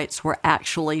voting rights were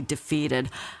actually defeated.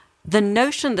 The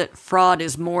notion that fraud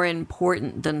is more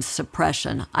important than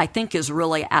suppression, I think, is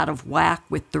really out of whack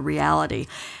with the reality.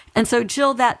 And so,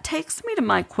 Jill, that takes me to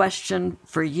my question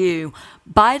for you.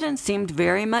 Biden seemed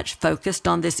very much focused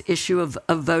on this issue of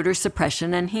voter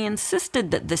suppression, and he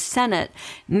insisted that the Senate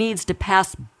needs to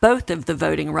pass both of the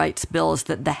voting rights bills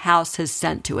that the House has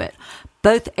sent to it,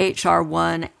 both H.R.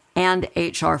 1 and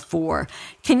H.R. 4.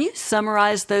 Can you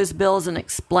summarize those bills and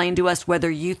explain to us whether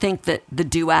you think that the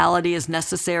duality is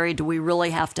necessary? Do we really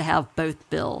have to have both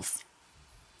bills?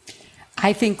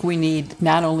 I think we need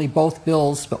not only both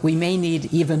bills, but we may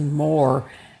need even more,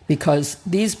 because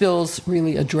these bills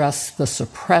really address the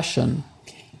suppression,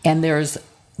 and there's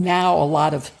now a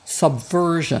lot of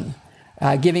subversion,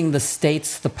 giving the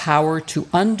states the power to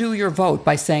undo your vote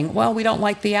by saying, well, we don't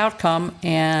like the outcome,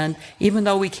 and even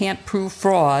though we can't prove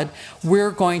fraud, we're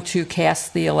going to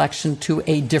cast the election to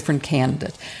a different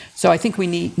candidate. So I think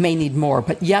we may need more.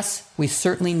 But yes, we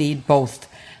certainly need both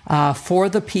for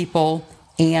the people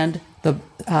and the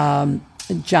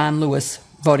John Lewis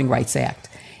Voting Rights Act.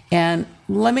 And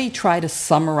let me try to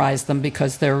summarize them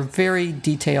because they're very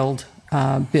detailed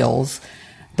bills.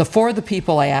 The For the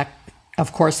People Act,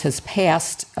 of course, has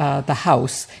passed the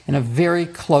House in a very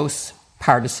close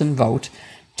partisan vote,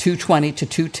 220 to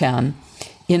 210,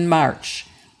 in March.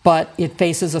 But it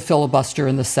faces a filibuster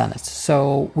in the Senate,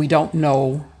 so we don't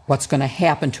know what's going to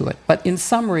happen to it. But in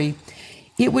summary,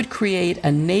 it would create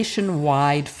a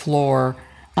nationwide floor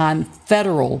on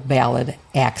federal ballot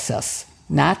access,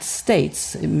 not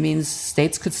states. It means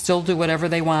states could still do whatever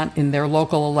they want in their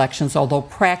local elections, although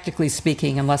practically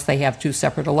speaking, unless they have two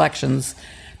separate elections,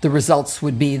 the results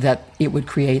would be that it would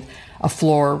create a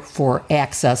floor for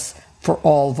access for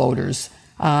all voters.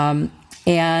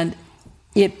 And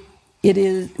it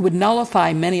would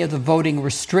nullify many of the voting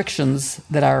restrictions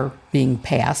that are being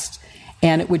passed,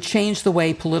 and it would change the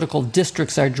way political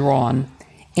districts are drawn,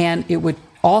 and it would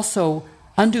also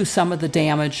undo some of the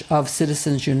damage of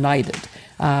Citizens United,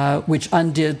 which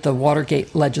undid the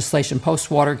Watergate legislation.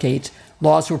 Post-Watergate,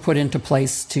 laws were put into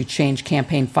place to change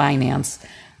campaign finance.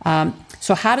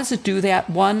 So how does it do that?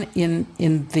 One,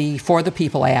 in the For the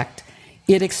People Act,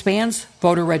 it expands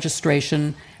voter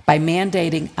registration by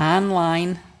mandating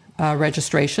online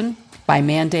registration, by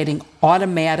mandating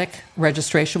automatic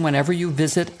registration whenever you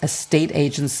visit a state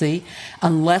agency,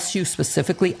 unless you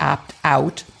specifically opt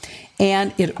out.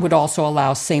 And it would also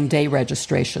allow same-day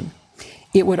registration.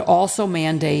 It would also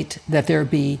mandate that there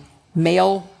be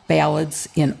mail ballots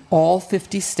in all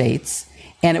 50 states,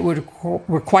 and it would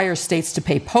require states to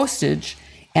pay postage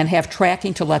and have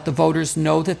tracking to let the voters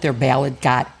know that their ballot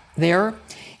got there,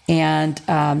 and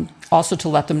also to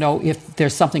let them know if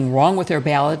there's something wrong with their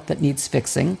ballot that needs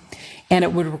fixing. And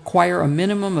it would require a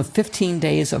minimum of 15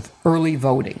 days of early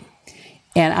voting.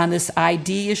 And on this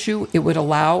ID issue, it would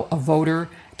allow a voter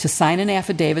to sign an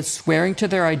affidavit swearing to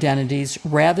their identities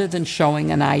rather than showing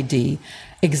an ID,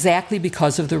 exactly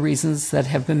because of the reasons that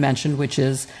have been mentioned, which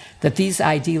is that these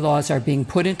ID laws are being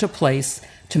put into place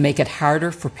to make it harder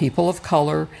for people of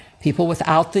color, people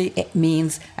without the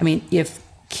means. I mean, if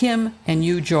Kim and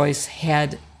you, Joyce,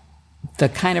 had the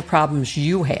kind of problems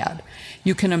you had,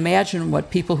 you can imagine what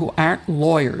people who aren't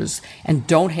lawyers and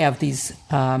don't have these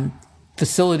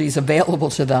facilities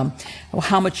available to them,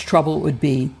 how much trouble it would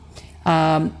be.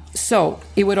 So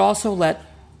it would also let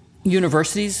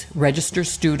universities register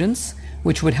students,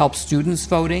 which would help students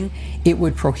voting. It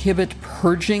would prohibit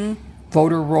purging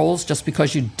voter rolls just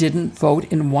because you didn't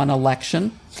vote in one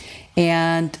election.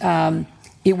 And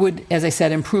it would, as I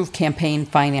said, improve campaign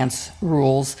finance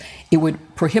rules. It would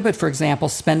prohibit, for example,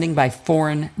 spending by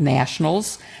foreign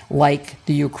nationals like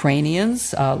the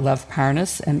Ukrainians, Lev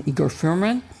Parnas and Igor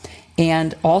Fruman.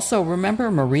 And also, remember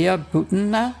Maria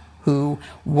Butina, who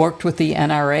worked with the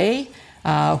NRA,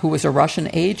 who was a Russian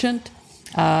agent.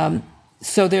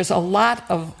 So there's a lot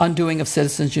of undoing of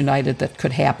Citizens United that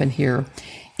could happen here.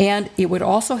 And it would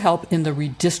also help in the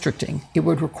redistricting. It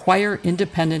would require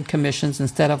independent commissions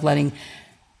instead of letting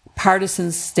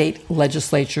partisan state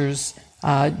legislatures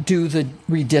do the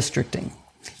redistricting.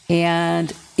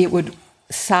 And it would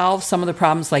solve some of the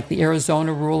problems like the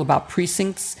Arizona rule about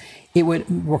precincts. It would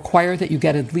require that you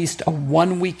get at least a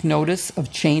 1-week notice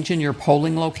of change in your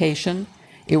polling location.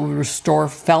 It would restore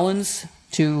felons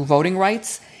to voting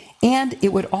rights. And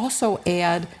it would also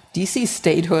add D.C.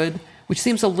 statehood, which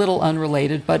seems a little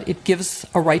unrelated, but it gives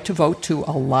a right to vote to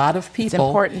a lot of people. It's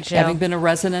important, Jill. Having been a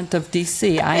resident of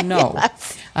D.C., I know.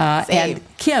 Yes. And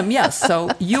Kim, yes, so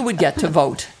you would get to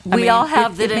vote. We all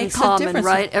have that in makes a common, difference.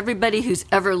 right? Everybody who's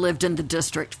ever lived in the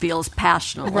district feels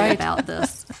passionately Right. about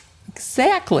this.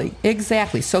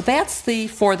 Exactly. So that's the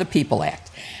For the People Act.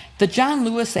 The John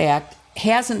Lewis Act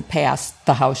hasn't passed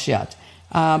the House yet,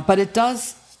 but it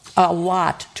does a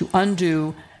lot to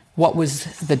undo what was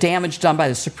the damage done by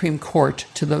the Supreme Court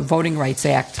to the Voting Rights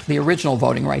Act, the original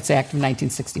Voting Rights Act of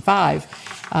 1965,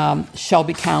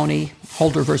 Shelby County,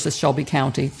 Holder versus Shelby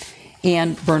County,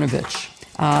 and Brnovich,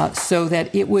 so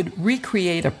that it would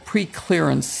recreate a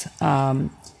preclearance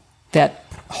that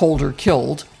Holder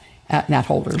killed. Not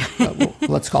Holder,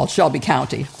 let's call it Shelby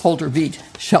County. Holder beat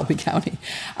Shelby County.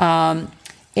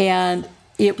 And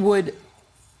it would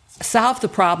solve the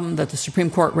problem that the Supreme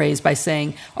Court raised by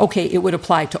saying, okay, it would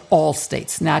apply to all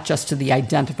states, not just to the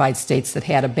identified states that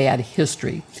had a bad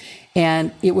history.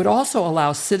 And it would also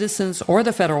allow citizens or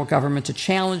the federal government to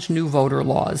challenge new voter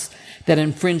laws that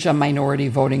infringe on minority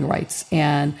voting rights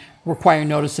and require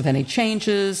notice of any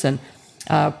changes, and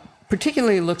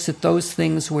particularly looks at those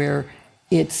things where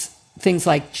it's things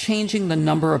like changing the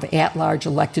number of at-large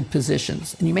elected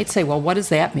positions. And you might say, well, what does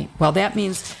that mean? Well, that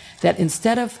means that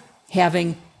instead of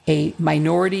having a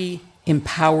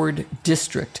minority-empowered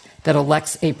district that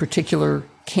elects a particular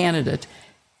candidate,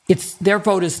 their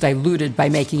vote is diluted by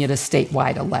making it a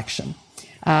statewide election.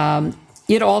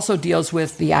 It also deals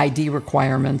with the ID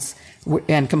requirements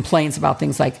and complains about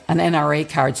things like an NRA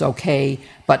card's okay,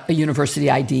 but a university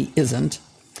ID isn't.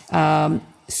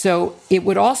 So it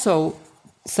would also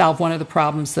solve one of the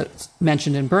problems that's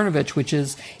mentioned in Brnovich, which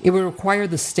is it would require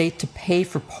the state to pay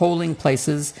for polling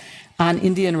places on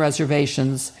Indian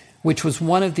reservations, which was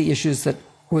one of the issues that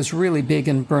was really big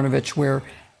in Brnovich, where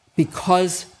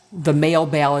because the mail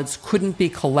ballots couldn't be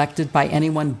collected by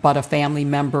anyone but a family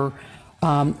member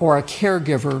or a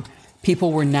caregiver,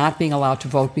 people were not being allowed to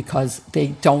vote because they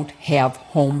don't have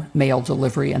home mail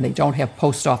delivery and they don't have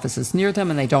post offices near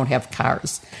them and they don't have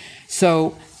cars.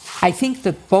 So I think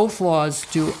that both laws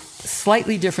do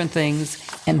slightly different things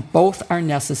and both are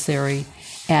necessary,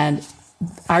 and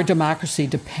our democracy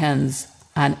depends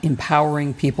on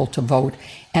empowering people to vote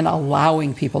and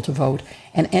allowing people to vote.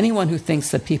 And anyone who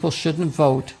thinks that people shouldn't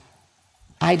vote,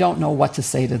 I don't know what to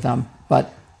say to them,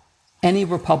 but any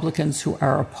Republicans who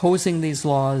are opposing these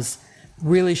laws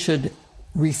really should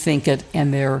rethink it,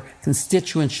 and their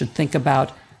constituents should think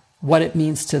about what it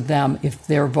means to them if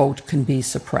their vote can be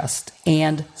suppressed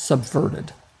and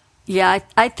subverted. Yeah,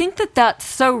 I think that that's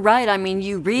so right. I mean,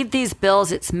 you read these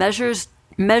bills, it's measures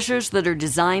that are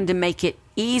designed to make it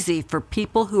easy for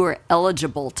people who are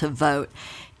eligible to vote.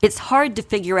 It's hard to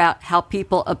figure out how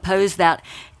people oppose that.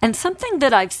 And something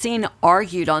that I've seen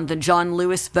argued on the John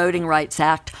Lewis Voting Rights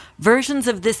Act, versions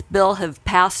of this bill have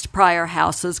passed prior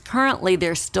houses. Currently,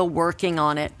 they're still working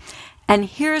on it. And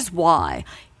here's why.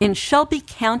 In Shelby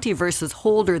County versus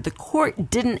Holder, the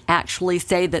court didn't actually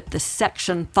say that the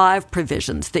Section 5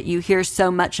 provisions that you hear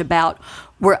so much about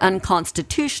were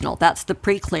unconstitutional. That's the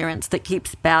preclearance that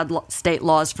keeps bad state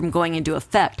laws from going into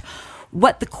effect.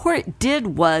 What the court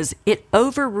did was it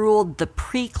overruled the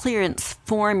preclearance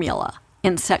formula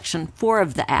in Section 4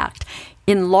 of the Act,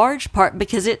 in large part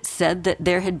because it said that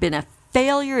there had been a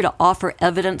failure to offer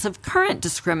evidence of current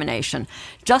discrimination.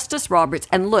 Justice Roberts,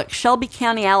 and look, Shelby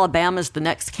County, Alabama is the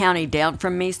next county down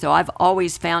from me, so I've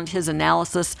always found his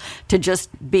analysis to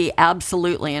just be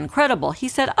absolutely incredible. He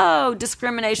said, oh,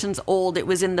 discrimination's old, it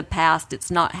was in the past,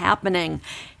 it's not happening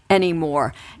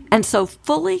anymore. And so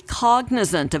fully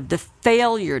cognizant of the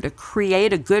failure to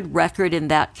create a good record in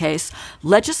that case,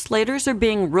 legislators are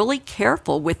being really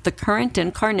careful with the current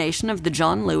incarnation of the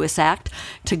John Lewis Act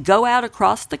to go out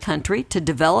across the country to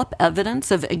develop evidence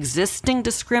of existing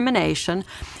discrimination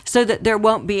so that there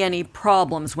won't be any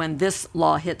problems when this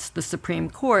law hits the Supreme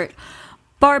Court.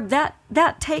 Barb,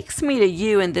 that takes me to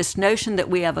you and this notion that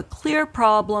we have a clear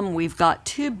problem. We've got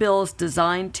two bills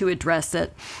designed to address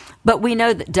it. But we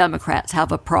know that Democrats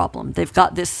have a problem. They've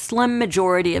got this slim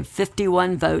majority of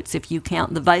 51 votes if you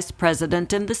count the vice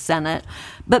president and the Senate.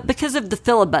 But because of the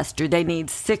filibuster, they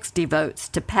need 60 votes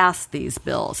to pass these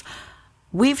bills.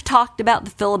 We've talked about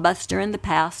the filibuster in the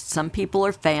past. Some people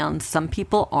are fans, some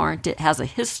people aren't. It has a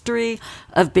history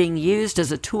of being used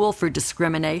as a tool for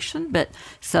discrimination, but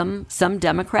some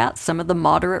Democrats, some of the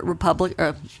moderate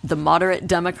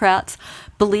Democrats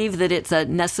believe that it's a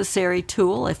necessary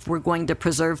tool if we're going to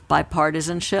preserve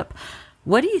bipartisanship.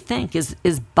 What do you think? Is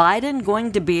Biden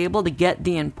going to be able to get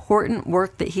the important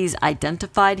work that he's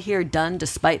identified here done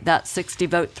despite that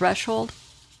 60-vote threshold?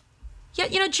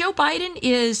 Yeah, Joe Biden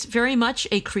is very much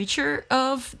a creature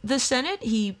of the Senate.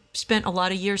 He spent a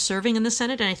lot of years serving in the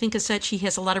Senate, and I think as such he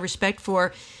has a lot of respect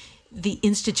for the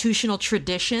institutional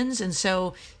traditions, and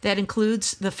so that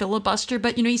includes the filibuster.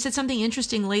 But you said something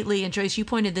interesting lately, and Joyce, you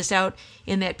pointed this out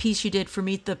in that piece you did for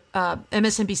Meet the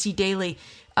MSNBC Daily,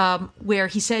 where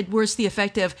he said, "Where's the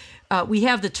effect of we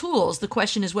have the tools? The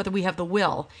question is whether we have the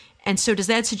will." And so, does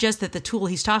that suggest that the tool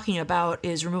he's talking about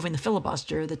is removing the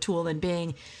filibuster? The tool then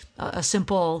being a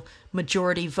simple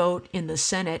majority vote in the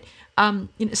Senate.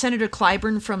 Senator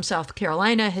Clyburn from South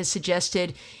Carolina has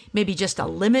suggested maybe just a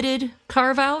limited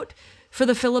carve-out for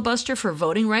the filibuster for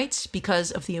voting rights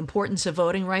because of the importance of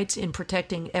voting rights in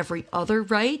protecting every other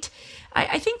right.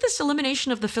 I think this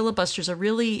elimination of the filibuster is a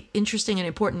really interesting and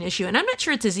important issue, and I'm not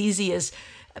sure it's as easy as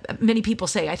many people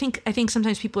say. I think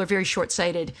sometimes people are very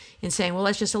short-sighted in saying, well,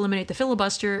 let's just eliminate the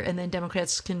filibuster and then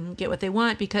Democrats can get what they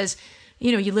want because,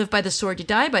 you live by the sword, you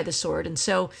die by the sword. And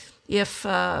so if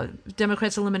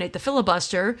Democrats eliminate the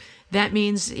filibuster, that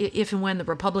means if and when the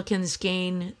Republicans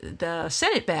gain the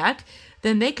Senate back,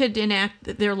 then they could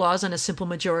enact their laws on a simple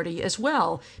majority as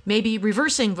well, maybe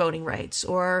reversing voting rights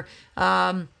or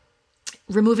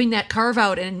removing that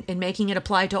carve-out and making it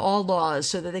apply to all laws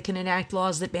so that they can enact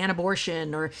laws that ban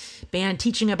abortion or ban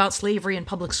teaching about slavery in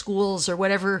public schools or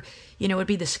whatever, would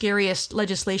be the scariest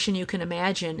legislation you can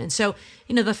imagine. And so,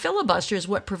 the filibuster is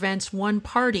what prevents one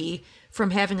party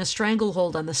from having a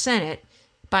stranglehold on the Senate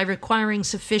by requiring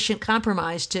sufficient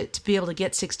compromise to be able to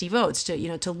get 60 votes,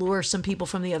 to lure some people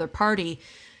from the other party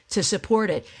to support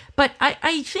it. But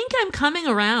I think I'm coming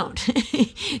around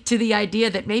to the idea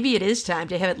that maybe it is time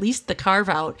to have at least the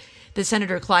carve-out that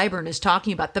Senator Clyburn is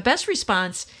talking about. The best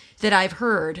response that I've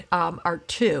heard are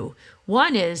two.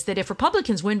 One is that if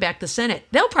Republicans win back the Senate,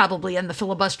 they'll probably end the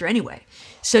filibuster anyway.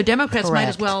 So Democrats might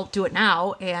as well do it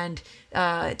now and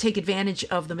take advantage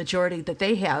of the majority that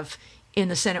they have in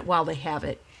the Senate while they have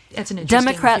it. That's an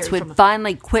interesting Democrats would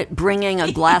finally quit bringing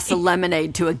a glass of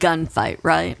lemonade to a gunfight,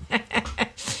 right?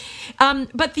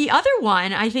 But the other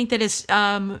one, I think that is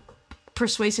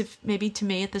persuasive maybe to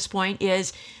me at this point,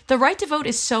 is the right to vote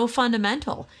is so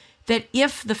fundamental that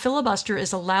if the filibuster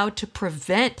is allowed to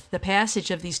prevent the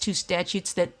passage of these two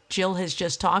statutes that Jill has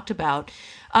just talked about,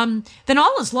 then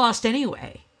all is lost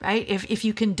anyway, right? If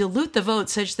you can dilute the vote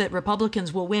such that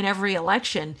Republicans will win every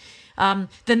election, then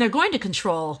they're going to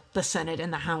control the Senate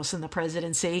and the House and the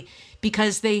presidency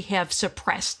because they have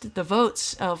suppressed the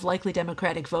votes of likely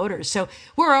Democratic voters. So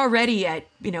we're already at,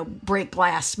 break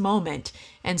glass moment.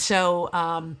 And so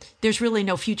there's really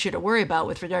no future to worry about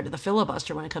with regard to the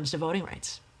filibuster when it comes to voting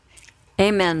rights.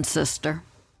 Amen, sister.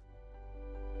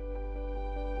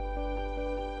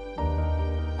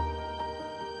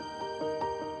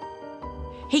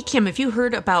 Hey, Kim, have you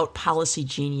heard about Policy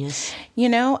Genius?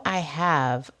 I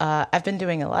have. I've been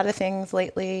doing a lot of things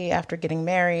lately after getting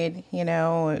married.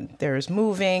 There's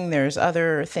moving, there's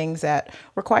other things that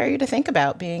require you to think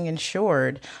about being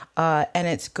insured. And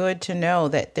it's good to know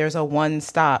that there's a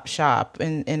one-stop shop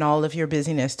in all of your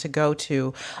busyness to go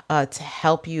to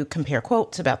help you compare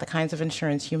quotes about the kinds of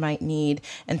insurance you might need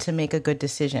and to make a good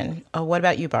decision. What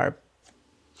about you, Barb?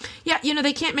 Yeah,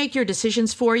 they can't make your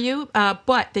decisions for you,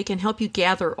 but they can help you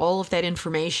gather all of that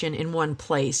information in one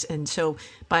place. And so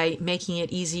by making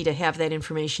it easy to have that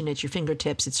information at your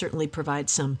fingertips, it certainly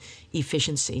provides some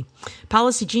efficiency.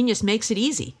 Policy Genius makes it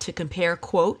easy to compare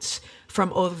quotes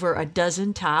from over a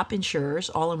dozen top insurers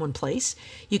all in one place.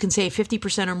 You can save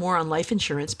 50% or more on life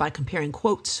insurance by comparing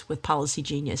quotes with Policy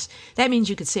Genius. That means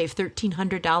you could save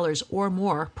 $1,300 or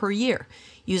more per year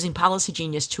using Policy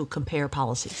Genius to compare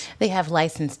policies. They have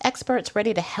licensed experts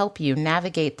ready to help you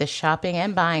navigate the shopping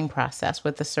and buying process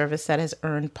with the service that has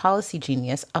earned Policy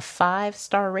Genius a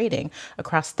 5-star rating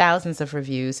across thousands of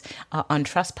reviews on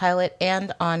Trustpilot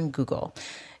and on Google.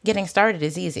 Getting started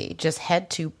is easy. Just head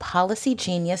to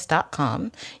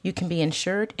policygenius.com. You can be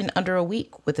insured in under a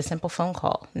week with a simple phone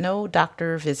call. No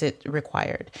doctor visit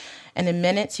required. And in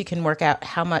minutes, you can work out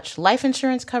how much life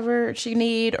insurance coverage you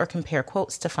need or compare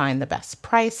quotes to find the best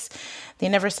price. They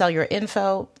never sell your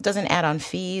info, doesn't add on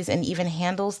fees, and even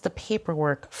handles the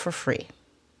paperwork for free.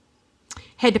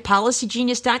 Head to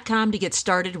policygenius.com to get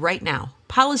started right now.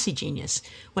 Policy Genius.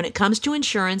 When it comes to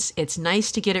insurance, it's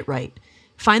nice to get it right.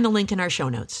 Find the link in our show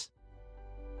notes.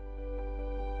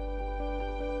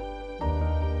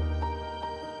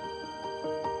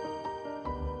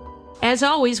 As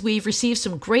always, we've received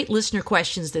some great listener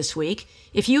questions this week.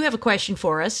 If you have a question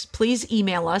for us, please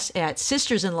email us at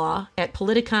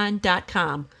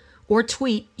sistersinlaw@politicon.com or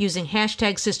tweet using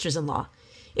hashtag sistersinlaw.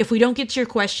 If we don't get to your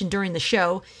question during the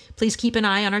show, please keep an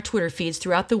eye on our Twitter feeds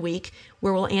throughout the week,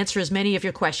 where we'll answer as many of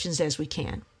your questions as we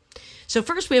can. So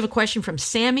first, we have a question from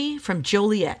Sammy from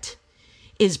Joliet.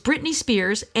 Is Britney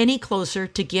Spears any closer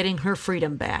to getting her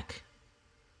freedom back?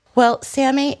 Well,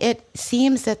 Sammy, it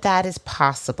seems that is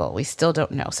possible. We still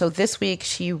don't know. So this week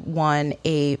she won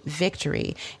a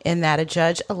victory in that a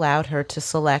judge allowed her to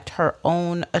select her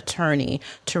own attorney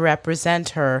to represent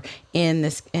her in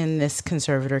this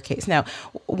conservator case. Now,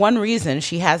 one reason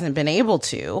she hasn't been able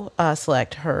to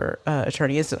select her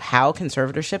attorney is how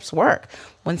conservatorships work.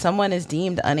 When someone is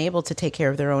deemed unable to take care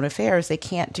of their own affairs, they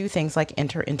can't do things like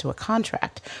enter into a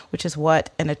contract, which is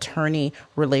what an attorney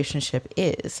relationship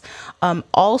is.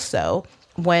 Also,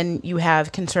 when you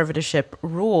have conservatorship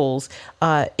rules,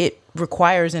 it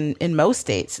requires in most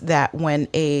states that when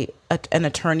an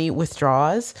attorney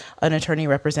withdraws, an attorney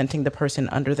representing the person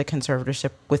under the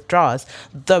conservatorship withdraws,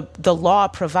 the law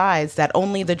provides that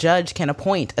only the judge can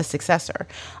appoint a successor,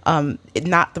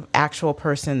 not the actual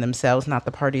person themselves, not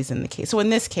the parties in the case. So in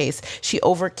this case, she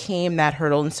overcame that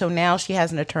hurdle, and so now she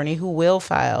has an attorney who will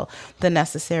file the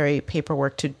necessary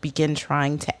paperwork to begin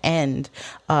trying to end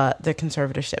the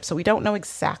conservatorship. So we don't know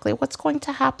exactly what's going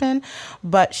to happen,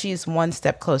 but she's one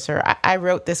step closer. I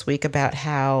wrote this week about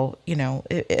how,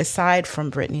 aside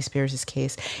from Britney Spears'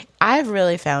 case, I've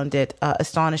really found it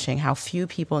astonishing how few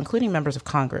people, including members of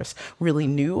Congress, really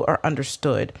knew or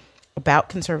understood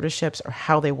about conservatorships or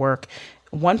how they work.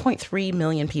 1.3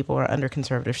 million people are under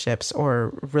conservatorships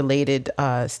or related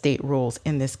state rules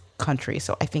in this country.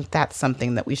 So I think that's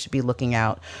something that we should be looking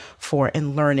out for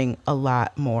and learning a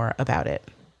lot more about it.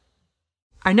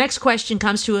 Our next question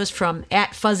comes to us from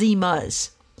 @FuzzyMuzz.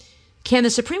 Can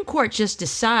the Supreme Court just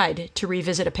decide to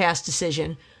revisit a past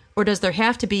decision, or does there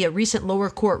have to be a recent lower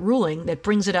court ruling that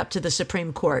brings it up to the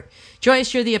Supreme Court?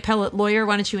 Joyce, you're the appellate lawyer.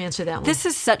 Why don't you answer that one? This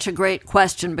is such a great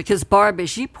question because, Barb,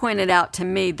 as you pointed out to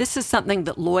me, this is something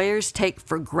that lawyers take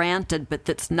for granted, but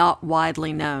that's not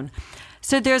widely known.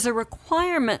 So there's a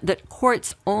requirement that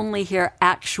courts only hear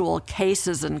actual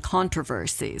cases and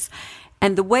controversies.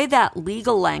 And the way that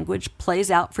legal language plays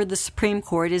out for the Supreme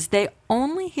Court is they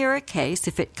only hear a case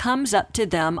if it comes up to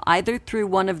them either through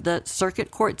one of the circuit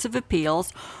courts of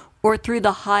appeals or through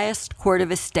the highest court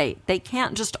of a state. They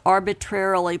can't just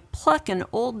arbitrarily pluck an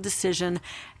old decision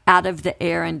out of the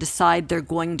air and decide they're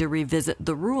going to revisit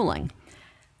the ruling.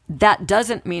 That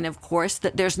doesn't mean, of course,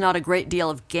 that there's not a great deal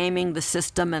of gaming the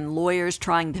system and lawyers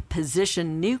trying to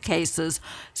position new cases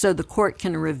so the court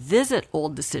can revisit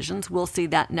old decisions. We'll see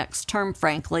that next term,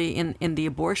 frankly, in the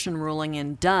abortion ruling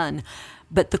in Dunn.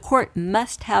 But the court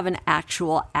must have an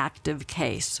actual active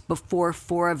case before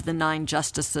 4 of the 9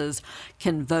 justices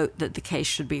can vote that the case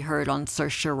should be heard on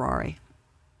certiorari.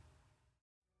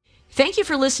 Thank you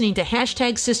for listening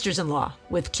to #Sisters-in-Law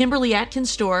with Kimberly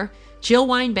Atkins-Storr, Jill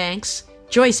Wine-Banks,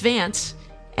 Joyce Vance,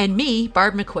 and me,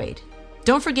 Barb McQuaid.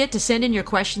 Don't forget to send in your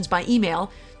questions by email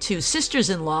to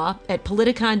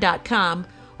sistersinlaw@politicon.com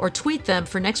or tweet them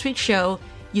for next week's show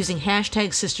using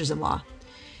 #Sisters-in-Law.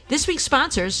 This week's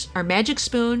sponsors are Magic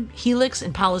Spoon, Helix,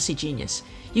 and Policy Genius.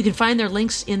 You can find their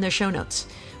links in their show notes.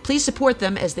 Please support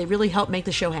them as they really help make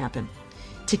the show happen.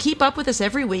 To keep up with us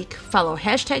every week, follow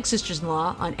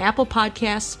 #Sisters-in-Law on Apple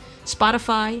Podcasts,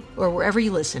 Spotify, or wherever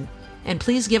you listen. And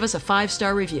please give us a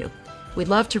 5-star review. We'd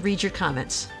love to read your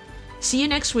comments. See you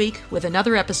next week with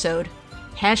another episode,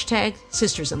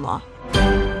 #Sisters-in-Law.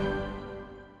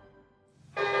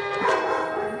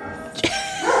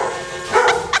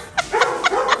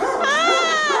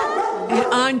 And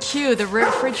on cue, the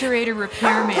refrigerator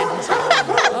repairman has arrived.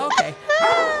 Okay.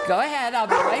 Go ahead. I'll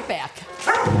be right back.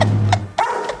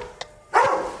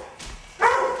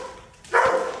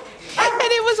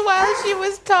 And it was while she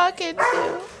was talking,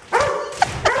 too.